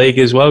 but the league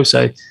as well.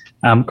 So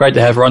great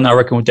to have her on. I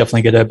reckon we'll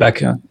definitely get her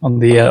back on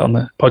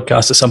the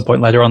podcast at some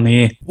point later on in the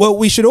year. Well,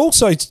 we should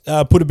also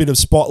put a bit of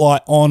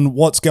spotlight on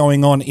what's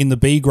going on in the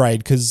B grade,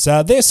 because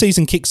their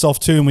season kicks off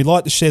too, and we'd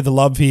like to share the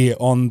love here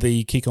on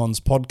the Kick-Ons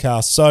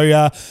podcast.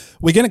 So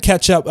we're going to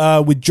catch up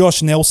with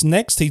Josh Nelson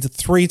next. He's a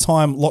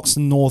 3-time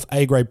Loxton North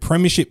A-grade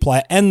premiership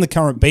player and the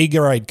current B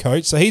grade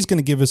coach. So he's going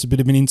to give us a bit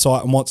of an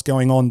insight on what's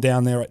going on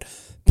down there at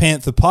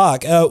Panther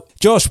Park.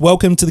 Josh,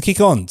 welcome to the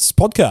Kick-Ons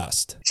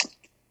podcast.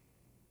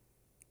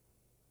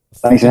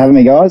 Thanks for having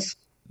me, guys.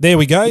 There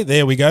we go.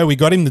 We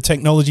got him. The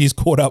technology has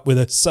caught up with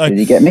us. So did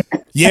you get me?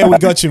 Yeah, we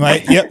got you,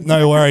 mate. Yep,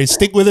 no worries.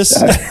 Stick with us.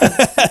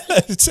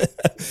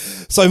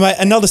 So, mate,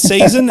 another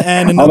season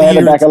and another year.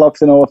 I'm back at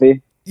Loxton North here.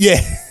 Yeah.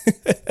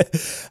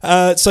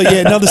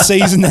 Another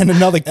season and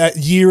another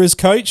year as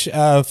coach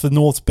for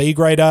North B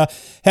grade. How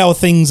are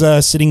things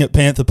sitting at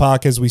Panther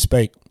Park as we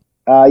speak?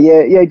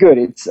 Good.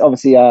 It's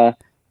obviously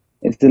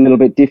it's a little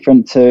bit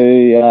different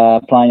to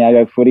playing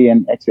A-grade footy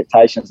and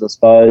expectations, I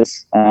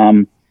suppose.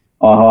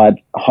 I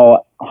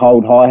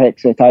hold high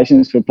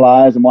expectations for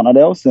players and whatnot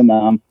else,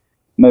 and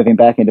moving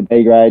back into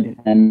B grade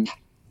and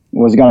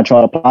was going to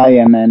try to play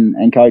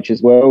and coach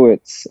as well.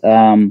 It's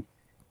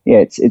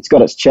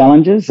got its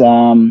challenges,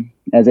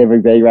 as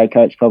every B grade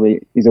coach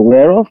probably is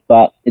aware of,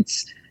 but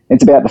it's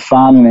it's about the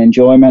fun and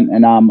enjoyment,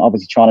 and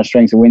obviously trying to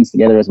string some wins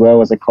together as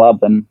well as a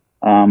club. And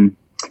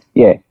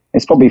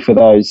it's probably for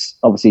those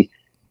obviously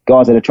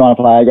guys that are trying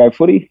to play A-grade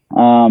footy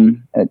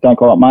that don't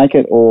quite make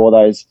it, or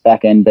those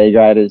back end B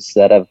graders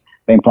that have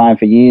been playing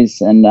for years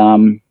and are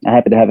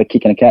happy to have a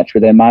kick and a catch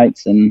with their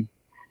mates and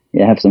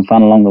have some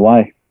fun along the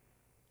way.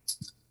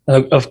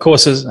 Of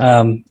course,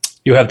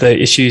 you have the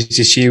issues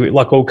this year,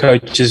 like all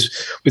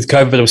coaches with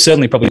COVID. It will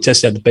certainly probably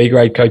test out the B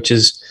grade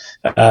coaches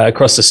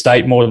across the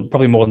state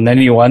probably more than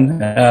anyone,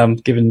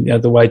 given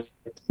the way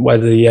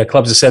the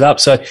clubs are set up.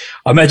 So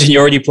I imagine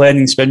you're already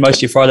planning to spend most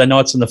of your Friday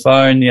nights on the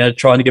phone,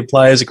 trying to get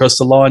players across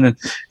the line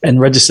and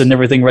register and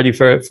everything ready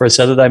for a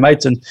Saturday,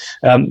 mate. And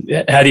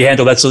how do you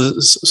handle that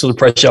sort of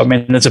pressure? I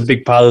mean, that's a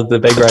big part of the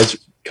B grade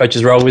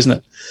coach's role, isn't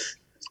it?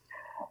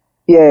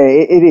 Yeah,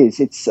 it is.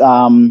 It's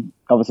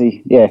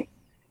obviously,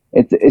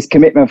 it's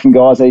commitment from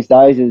guys these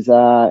days.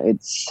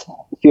 It's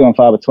few and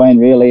far between,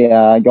 really.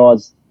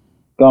 Guys,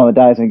 gone are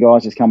the days when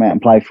guys just come out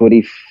and play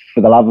footy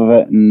for the love of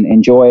it and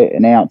enjoy it.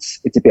 And now it's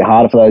a bit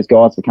harder for those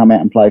guys to come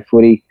out and play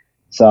footy.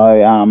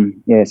 So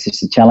it's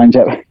just a challenge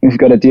that we've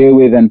got to deal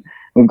with, and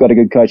we've got a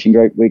good coaching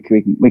group. We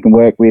can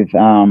work with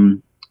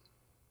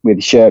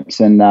Sherps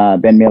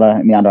and Ben Miller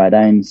and the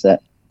under-18s.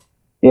 That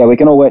we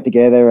can all work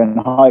together, and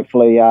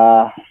hopefully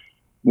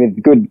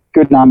with good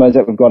numbers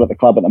that we've got at the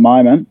club at the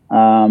moment,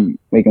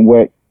 we can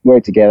work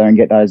together and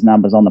get those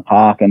numbers on the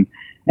park and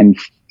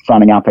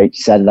fronting up each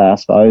Saturday, I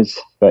suppose.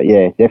 But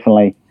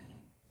definitely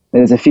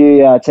there's a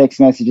few text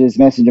messages,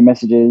 messenger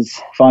messages,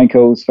 phone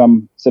calls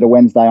from sort of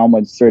Wednesday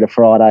onwards through to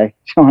Friday,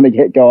 trying to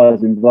get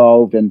guys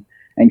involved and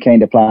keen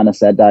to play on a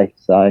Saturday.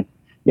 So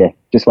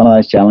just one of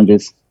those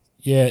challenges.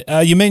 Yeah,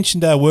 you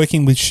mentioned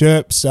working with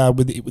Sherps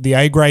with the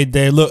A grade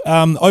there. Look,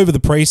 over the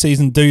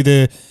preseason, do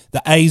the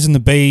A's and the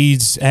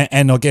B's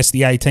and I guess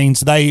the 18s,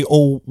 do they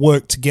all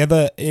work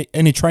together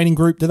in a training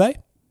group, do they?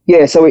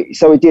 Yeah, so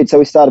we did. So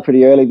we started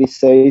pretty early this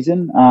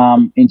season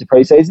into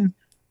preseason.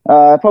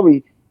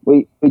 Probably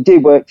we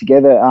did work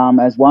together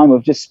as one.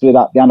 We've just split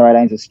up. The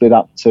under-18s have split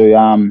up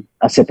to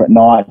a separate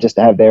night just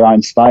to have their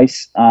own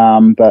space.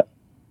 But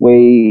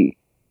when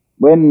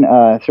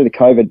through the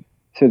COVID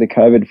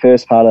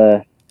first part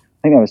of,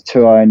 I think that was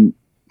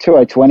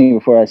 2020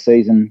 before our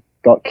season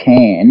got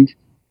canned.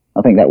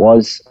 I think that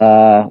was.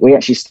 We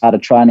actually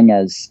started training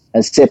as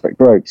separate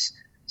groups.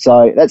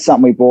 So that's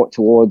something we brought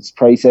towards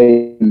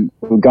pre-season.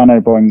 We're going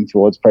to bring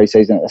towards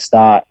pre-season at the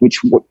start,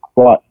 which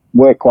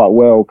worked quite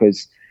well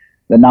because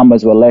the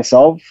numbers were less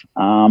of.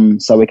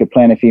 So we could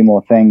plan a few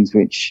more things,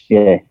 which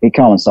it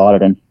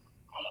coincided. And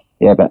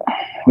but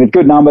with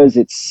good numbers,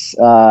 it's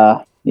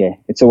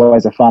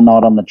always a fun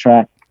night on the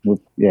track.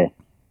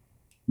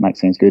 Makes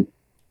things good.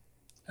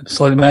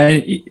 Absolutely,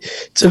 man.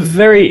 It's a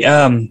very,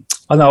 I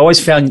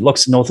always found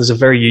Loxton North as a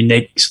very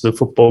unique sort of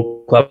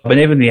football club, and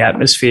even the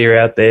atmosphere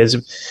out there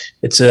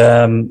it's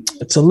a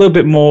little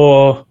bbit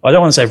more, I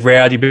don't want to say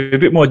rowdy, but a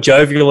bit more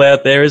jovial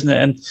out there, isn't it?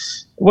 And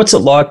what's it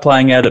like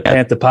playing out at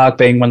Panther Park,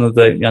 being one of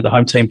the the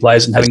home team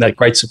players and having that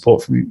great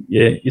support from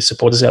your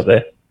supporters out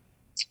there?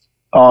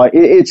 Oh,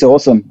 it's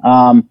awesome.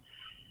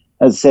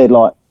 As I said,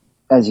 like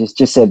as you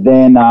just said,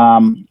 then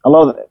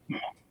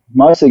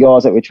most of the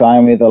guys that we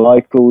train with are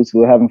locals.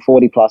 We're having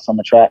 40 plus on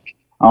the track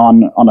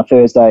on a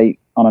Thursday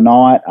on a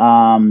night.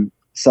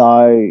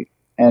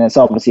 And it's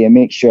obviously a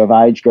mixture of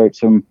age groups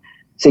from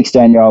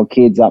 16-year-old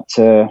kids up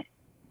to,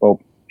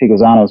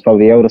 Picklezana was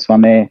probably the eldest one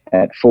there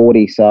at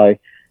 40. So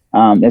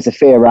there's a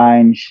fair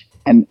range,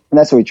 and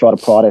that's what we try to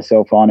pride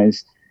ourselves on,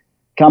 is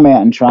come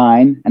out and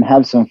train and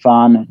have some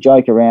fun,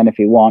 joke around if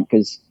you want,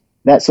 because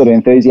that sort of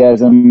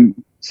enthusiasm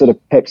sort of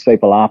peps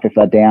people up if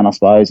they're down, I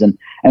suppose. And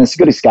it's a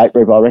good escape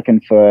route, I reckon,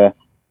 for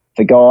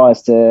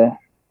guys to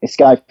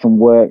escape from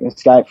work,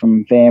 escape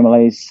from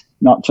families,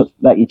 not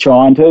that you're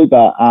trying to,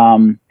 but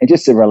it's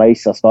just a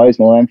release, I suppose,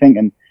 more than anything.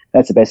 And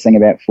that's the best thing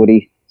about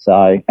footy.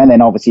 So, and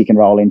then obviously you can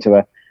roll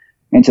into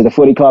the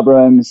footy club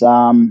rooms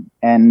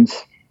and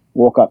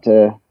walk up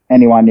to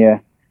anyone you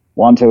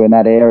want to in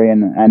that area,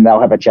 and they'll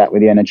have a chat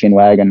with you in a chin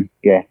wag, and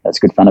that's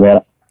good fun about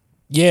it.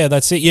 Yeah,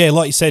 that's it. Yeah,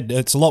 like you said,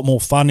 it's a lot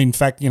more fun. In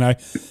fact,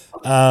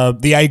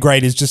 the A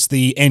grade is just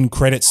the end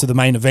credits to the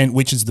main event,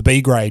 which is the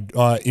B grade,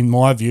 in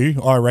my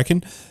view, I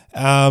reckon.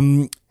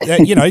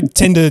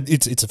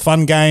 It's a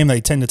fun game.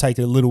 They tend to take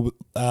it a little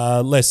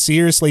less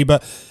seriously.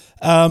 But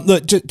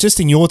look, just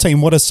in your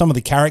team, what are some of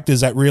the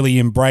characters that really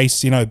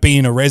embrace,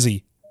 being a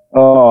resi?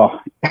 Oh,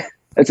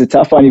 it's a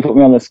tough one. You put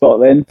me on the spot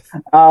then.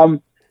 I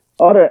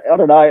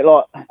don't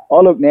know. Like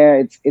I look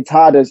now, it's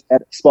hard to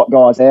spot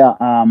guys out.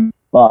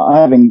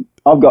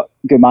 I've got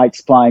good mates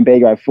playing B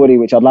grade footy,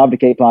 which I'd love to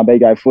keep playing B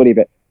grade footy,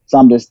 but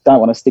some just don't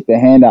want to stick their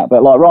hand up.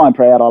 But like Ryan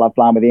Proud, I love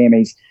playing with him.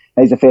 He's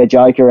a fair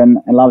joker and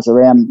loves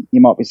around.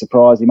 You might be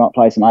surprised. He might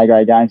play some A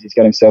grade games. He's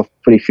got himself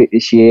pretty fit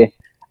this year.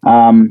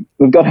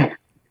 We've got,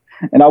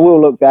 and I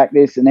will look back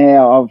this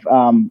now.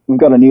 We've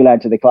got a new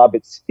lad to the club.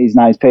 His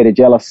name's Peter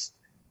Jealous.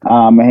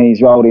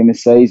 He's rolled in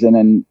this season,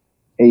 and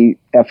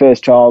our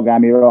first trial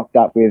game, he rocked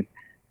up with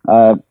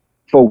a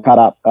full cut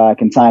up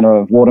container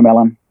of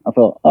watermelon I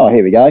thought, oh,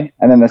 here we go.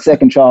 And then the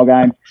second trial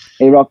game,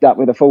 he rocked up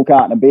with a full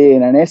carton of beer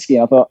and an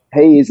esky. I thought,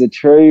 he is a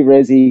true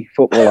Resi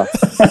footballer.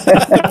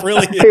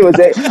 Brilliant. He was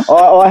it.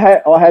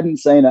 I hadn't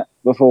seen it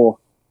before.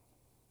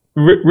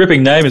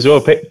 Ripping name as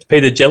well.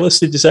 Peter Jealous,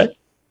 did you say?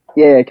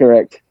 Yeah,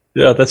 correct.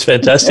 Yeah, that's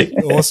fantastic.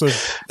 Awesome.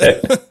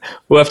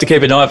 We'll have to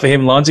keep an eye out for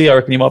him, Lindsay. I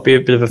reckon he might be a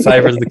bit of a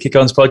favourite of the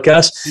Kick-Ons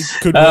podcast.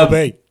 It could well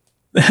be.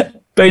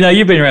 Bino,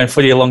 you've been around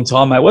footy a long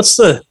time, mate. What's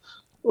the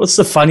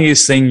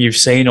funniest thing you've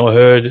seen or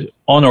heard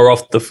on or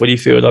off the footy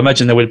field? I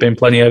imagine there would have been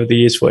plenty over the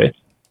years for you.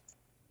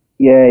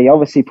 Yeah, you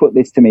obviously put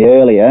this to me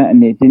earlier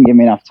and you didn't give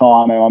me enough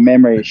time, and my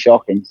memory is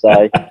shocking.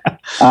 So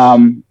I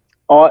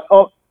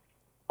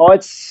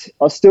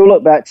still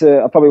look back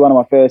to probably one of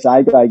my first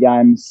A-grade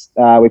games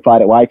we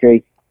played at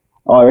Waikerie.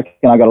 I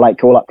reckon I got a late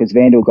call-up because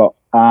Vandal got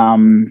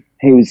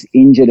he was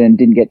injured and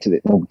didn't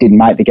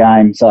make the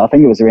game. So I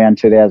think it was around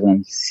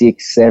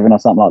 2006, 7 or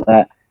something like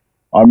that.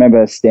 I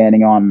remember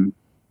standing on,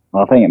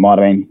 I think it might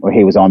have been, or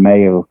he was on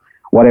me or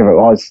whatever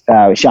it was,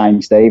 with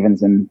Shane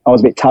Stevens. And I was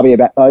a bit tubby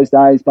about those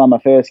days. By my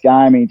first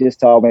game, he just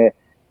told me,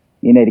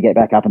 you need to get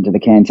back up into the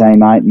canteen,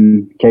 mate,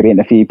 and keep eating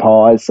a few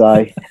pies.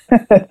 So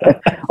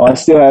I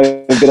still have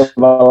a bit of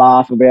a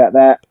laugh about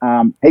that.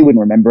 He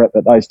wouldn't remember it,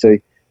 but those two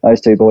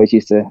boys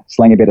used to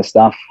sling a bit of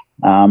stuff.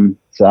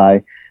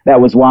 So that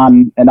was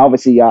one. And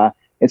obviously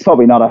it's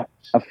probably not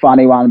a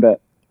funny one, but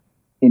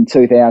in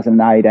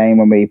 2018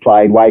 when we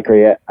played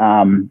Waikerie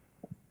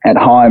at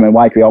home, and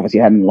Waikerie obviously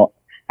hadn't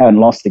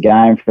lost the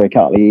game for a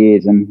couple of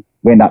years, and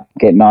we ended up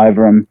getting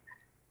over them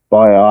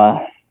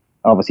by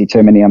obviously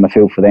too many on the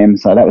field for them.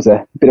 So that was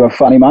a bit of a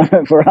funny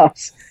moment for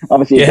us.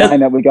 Obviously, a game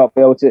that we got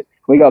belted.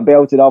 We got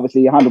belted,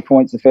 obviously, 100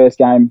 points the first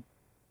game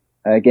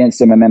against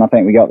them, and then I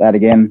think we got that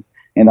again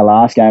in the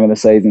last game of the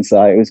season.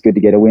 So it was good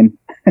to get a win.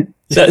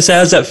 So how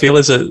does that feel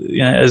as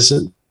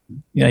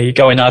you're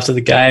going after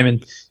the game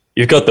and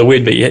you've got the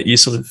win, but you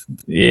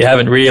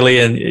haven't really,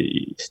 and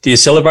do you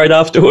celebrate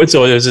afterwards,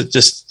 or is it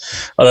just,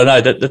 I don't know,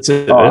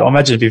 I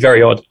imagine it'd be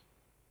very odd.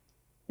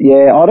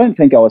 Yeah, I don't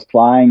think I was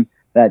playing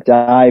that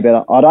day,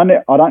 but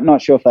I'm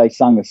not sure if they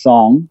sung the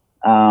song.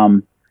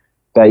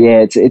 But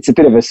yeah, it's a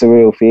bit of a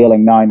surreal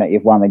feeling knowing that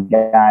you've won the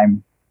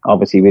game,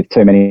 obviously with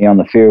too many on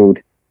the field.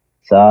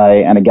 So,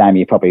 and a game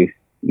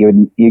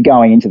you're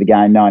going into the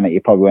game knowing that you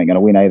probably weren't going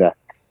to win either.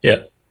 Yeah.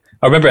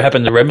 I remember it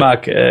happened to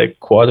Renmark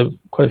quite a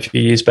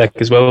few years back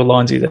as well,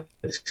 Lindsay. That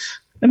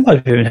might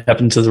have even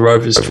happened to the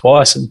Rovers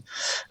twice. And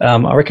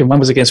I reckon one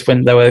was against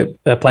when they were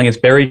playing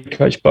against Berry,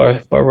 coached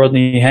by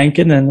Rodney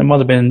Hankin, and there might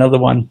have been another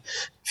one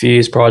a few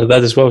years prior to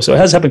that as well. So it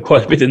has happened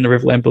quite a bit in the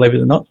Riverland, believe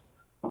it or not.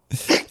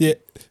 Yeah.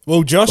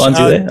 Well, Josh...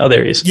 Lindsay there? Oh,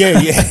 there he is.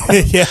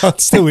 Yeah. I'm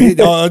still here.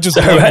 I just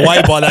blown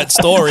away by that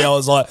story. I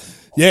was like...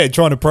 Yeah,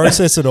 trying to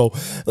process it all.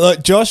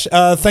 Josh,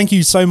 thank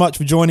you so much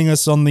for joining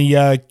us on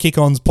the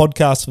Kick-Ons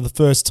podcast for the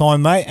first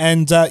time, mate.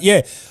 And,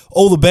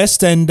 all the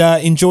best and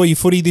enjoy your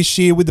footy this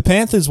year with the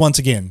Panthers once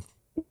again.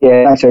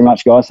 Yeah, thanks very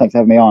much, guys. Thanks for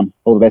having me on.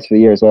 All the best for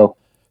the year as well.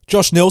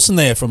 Josh Nelson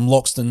there from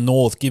Loxton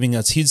North giving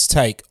us his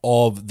take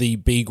of the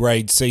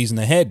B-grade season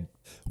ahead.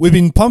 We've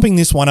been pumping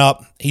this one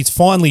up. He's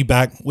finally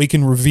back. We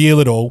can reveal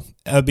it all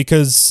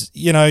because,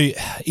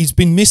 he's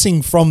been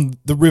missing from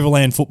the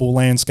Riverland football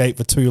landscape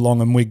for too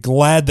long, and we're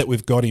glad that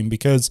we've got him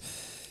because,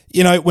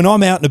 when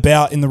I'm out and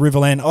about in the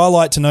Riverland, I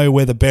like to know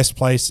where the best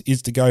place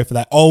is to go for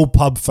that old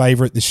pub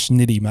favourite, the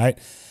Schnitty, mate.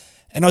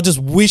 And I just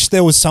wish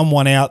there was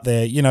someone out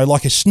there,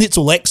 like a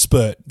schnitzel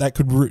expert that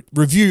could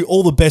review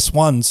all the best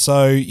ones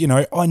so,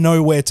 I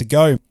know where to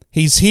go.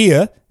 He's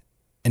here,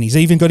 and he's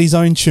even got his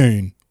own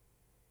tune.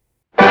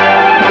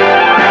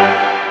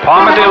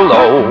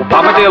 Palmadillo,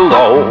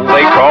 Palmadillo,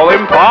 they call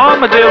him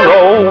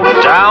Palmadillo.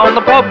 Down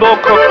the pub or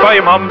cooked by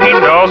mum, he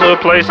knows a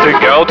place to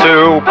go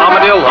to.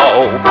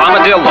 Palmadillo,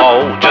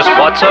 Palmadillo, just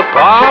what's a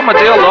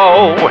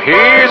Palmadillo?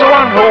 He's the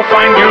one who'll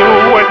find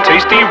you a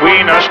tasty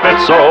wiener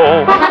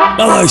schnitzel.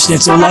 Hello,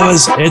 schnitzel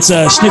lovers. It's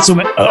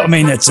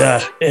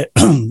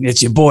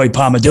it's your boy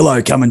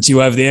Palmadillo coming to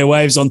you over the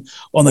airwaves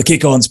on the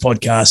Kick-Ons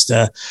podcast.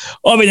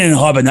 I've been in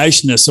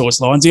hibernation of sorts,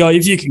 Lindsay.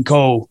 If you can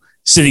call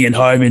sitting at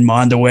home in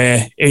my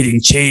underwear,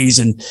 eating cheese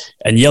and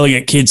yelling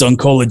at kids on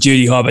Call of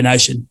Duty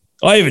hibernation.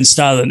 I even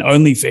started an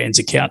OnlyFans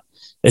account.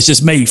 It's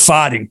just me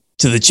farting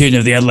to the tune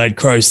of the Adelaide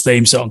Crows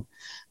theme song.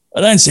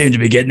 I don't seem to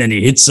be getting any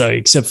hits, though,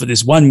 except for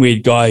this one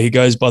weird guy who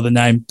goes by the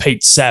name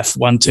Pete Saff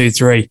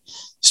 123.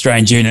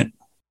 Strange unit.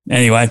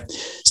 Anyway,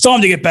 it's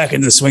time to get back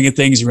into the swing of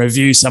things and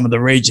review some of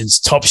the region's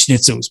top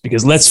schnitzels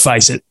because, let's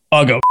face it,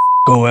 I got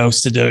all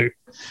else to do.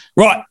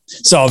 Right,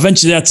 so I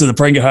ventured out to the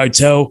Pringa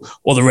Hotel,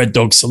 or the Red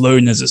Dog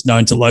Saloon as it's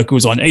known to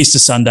locals, on Easter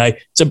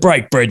Sunday to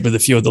break bread with a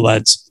few of the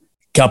lads.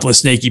 A couple of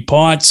sneaky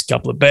pints, a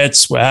couple of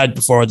bets were had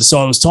before I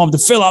decided it was time to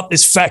fill up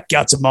this fat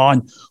gut of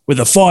mine with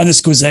the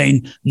finest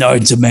cuisine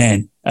known to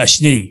man, a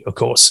schnitty, of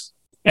course.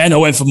 And I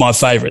went for my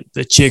favourite,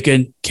 the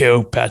chicken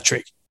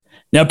Kilpatrick.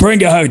 Now,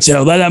 Pringa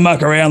Hotel, they don't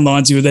muck around,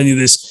 Lindsay, with any of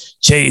this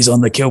cheese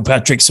on the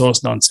Kilpatrick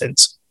sauce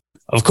nonsense.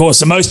 Of course,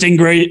 the most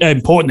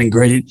important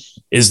ingredient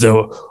is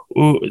the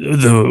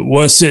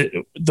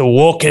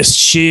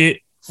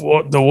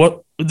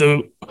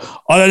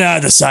I don't know how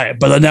to say it,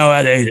 but I know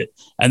how to eat it.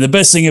 And the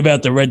best thing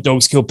about the Red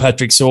Dog's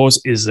Kilpatrick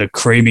sauce is the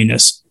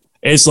creaminess.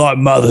 It's like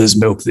mother's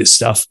milk, this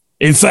stuff.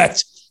 In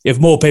fact, if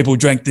more people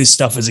drank this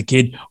stuff as a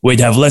kid, we'd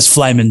have less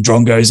flaming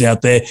drongos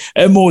out there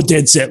and more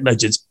dead set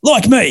legends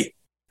like me.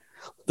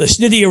 The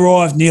schnitty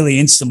arrived nearly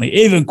instantly,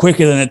 even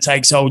quicker than it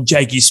takes old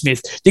Jakey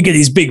Smith to get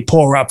his big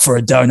paw up for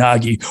a don't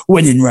argue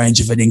when in range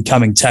of an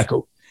incoming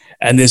tackle.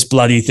 And this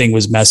bloody thing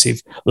was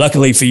massive.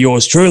 Luckily for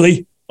yours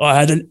truly, I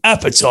had an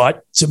appetite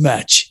to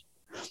match.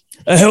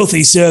 A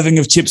healthy serving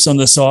of chips on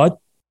the side,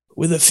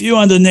 with a few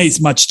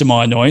underneath, much to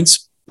my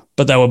annoyance,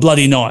 but they were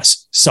bloody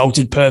nice,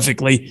 salted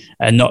perfectly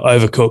and not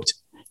overcooked.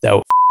 They were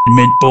f***ing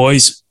mint,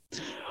 boys.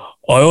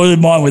 I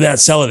ordered mine without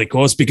salad, of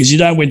course, because you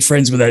don't win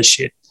friends with that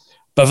shit.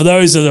 But for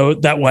those that are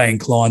that way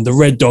inclined, the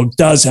Red Dog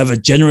does have a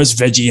generous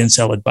veggie and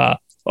salad bar.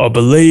 I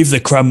believe the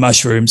crumb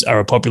mushrooms are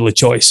a popular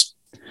choice.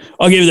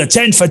 I'll give it a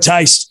 10 for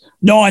taste,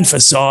 9 for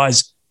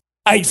size,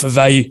 8 for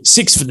value,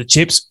 6 for the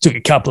chips, took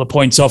a couple of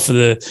points off for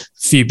the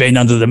few being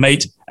under the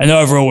meat, and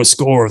overall a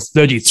score of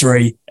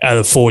 33 out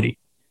of 40.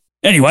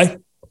 Anyway,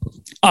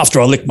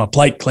 after I licked my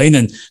plate clean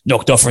and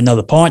knocked off for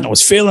another pint, I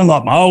was feeling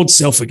like my old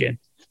self again.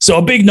 So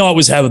a big night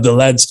was had with the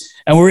lads,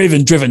 and we're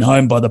even driven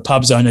home by the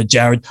pub's owner,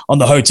 Jared, on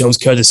the hotel's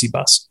courtesy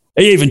bus.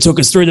 He even took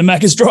us through the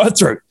Macca's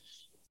drive-thru.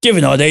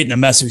 Given I'd eaten a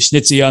massive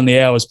schnitzy only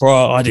hours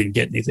prior, I didn't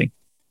get anything.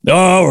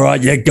 All right,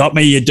 you got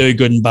me, you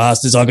do-good and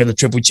bastards. I got a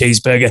triple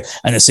cheeseburger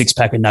and a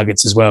 6-pack of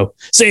nuggets as well.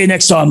 See you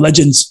next time,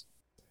 legends.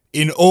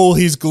 In all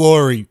his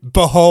glory,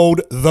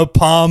 behold the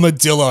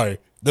Palmadillo.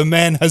 The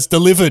man has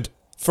delivered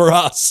for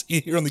us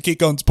here on the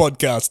Kick-Ons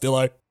podcast,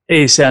 Dillo.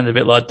 He sounded a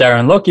bit like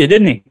Darren Lockyer,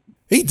 didn't he?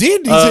 He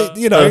did. I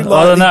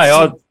don't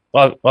know.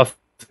 I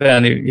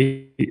found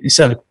he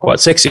sounded quite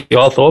sexy,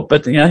 I thought,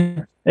 but,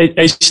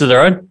 each to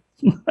their own.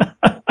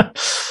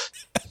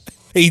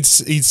 He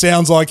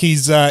sounds like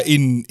he's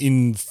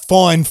in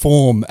fine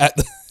form at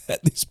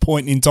this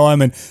point in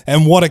time,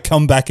 and what a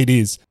comeback it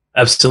is.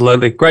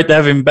 Absolutely. Great to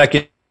have him back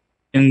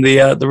in the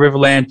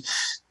Riverland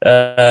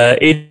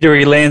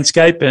eatery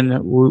landscape, and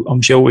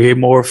I'm sure we'll hear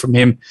more from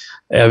him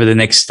over the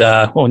next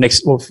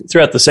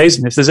throughout the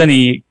season. If there's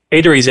any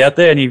eateries out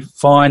there, any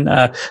fine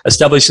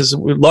establishments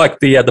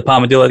like the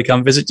Palmadillo to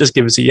come visit, just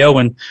give us a yell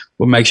and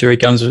we'll make sure he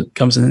comes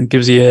and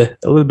gives you a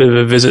little bit of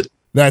a visit.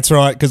 That's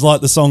right, because like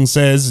the song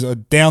says,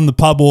 down the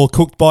pub or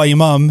cooked by your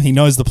mum, he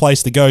knows the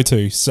place to go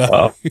to.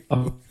 So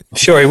I'm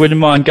sure he wouldn't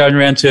mind going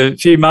around to a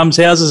few mums'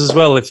 houses as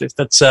well if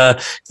that's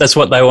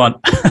what they want.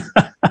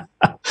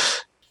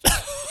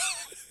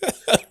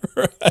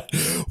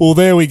 Right. Well,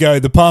 there we go.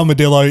 The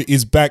Palmadillo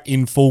is back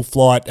in full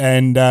flight,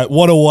 and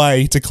what a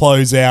way to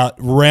close out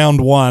round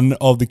 1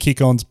 of the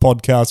Kick-Ons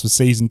podcast for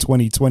season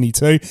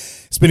 2022.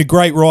 It's been a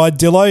great ride,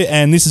 Dillo,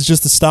 and this is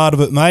just the start of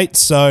it, mate,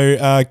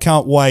 so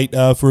can't wait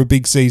for a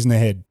big season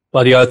ahead.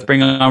 Bloody oath,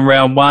 bring on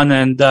round 1,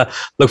 and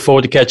look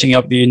forward to catching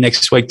up with you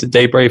next week to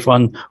debrief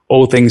on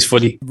all things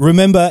footy.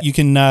 Remember, you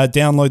can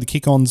download the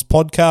Kick-Ons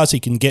podcast. You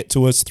can get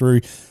to us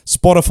through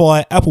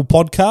Spotify, Apple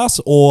Podcasts,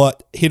 or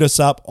hit us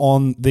up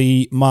on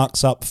the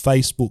Marks Up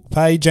Facebook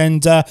page.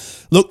 And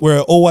look,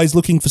 we're always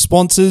looking for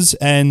sponsors,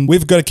 and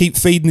we've got to keep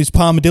feeding this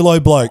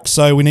Palmadillo bloke,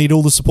 so we need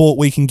all the support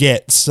we can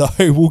get. So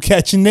we'll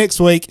catch you next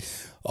week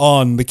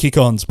on the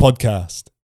Kick-Ons podcast.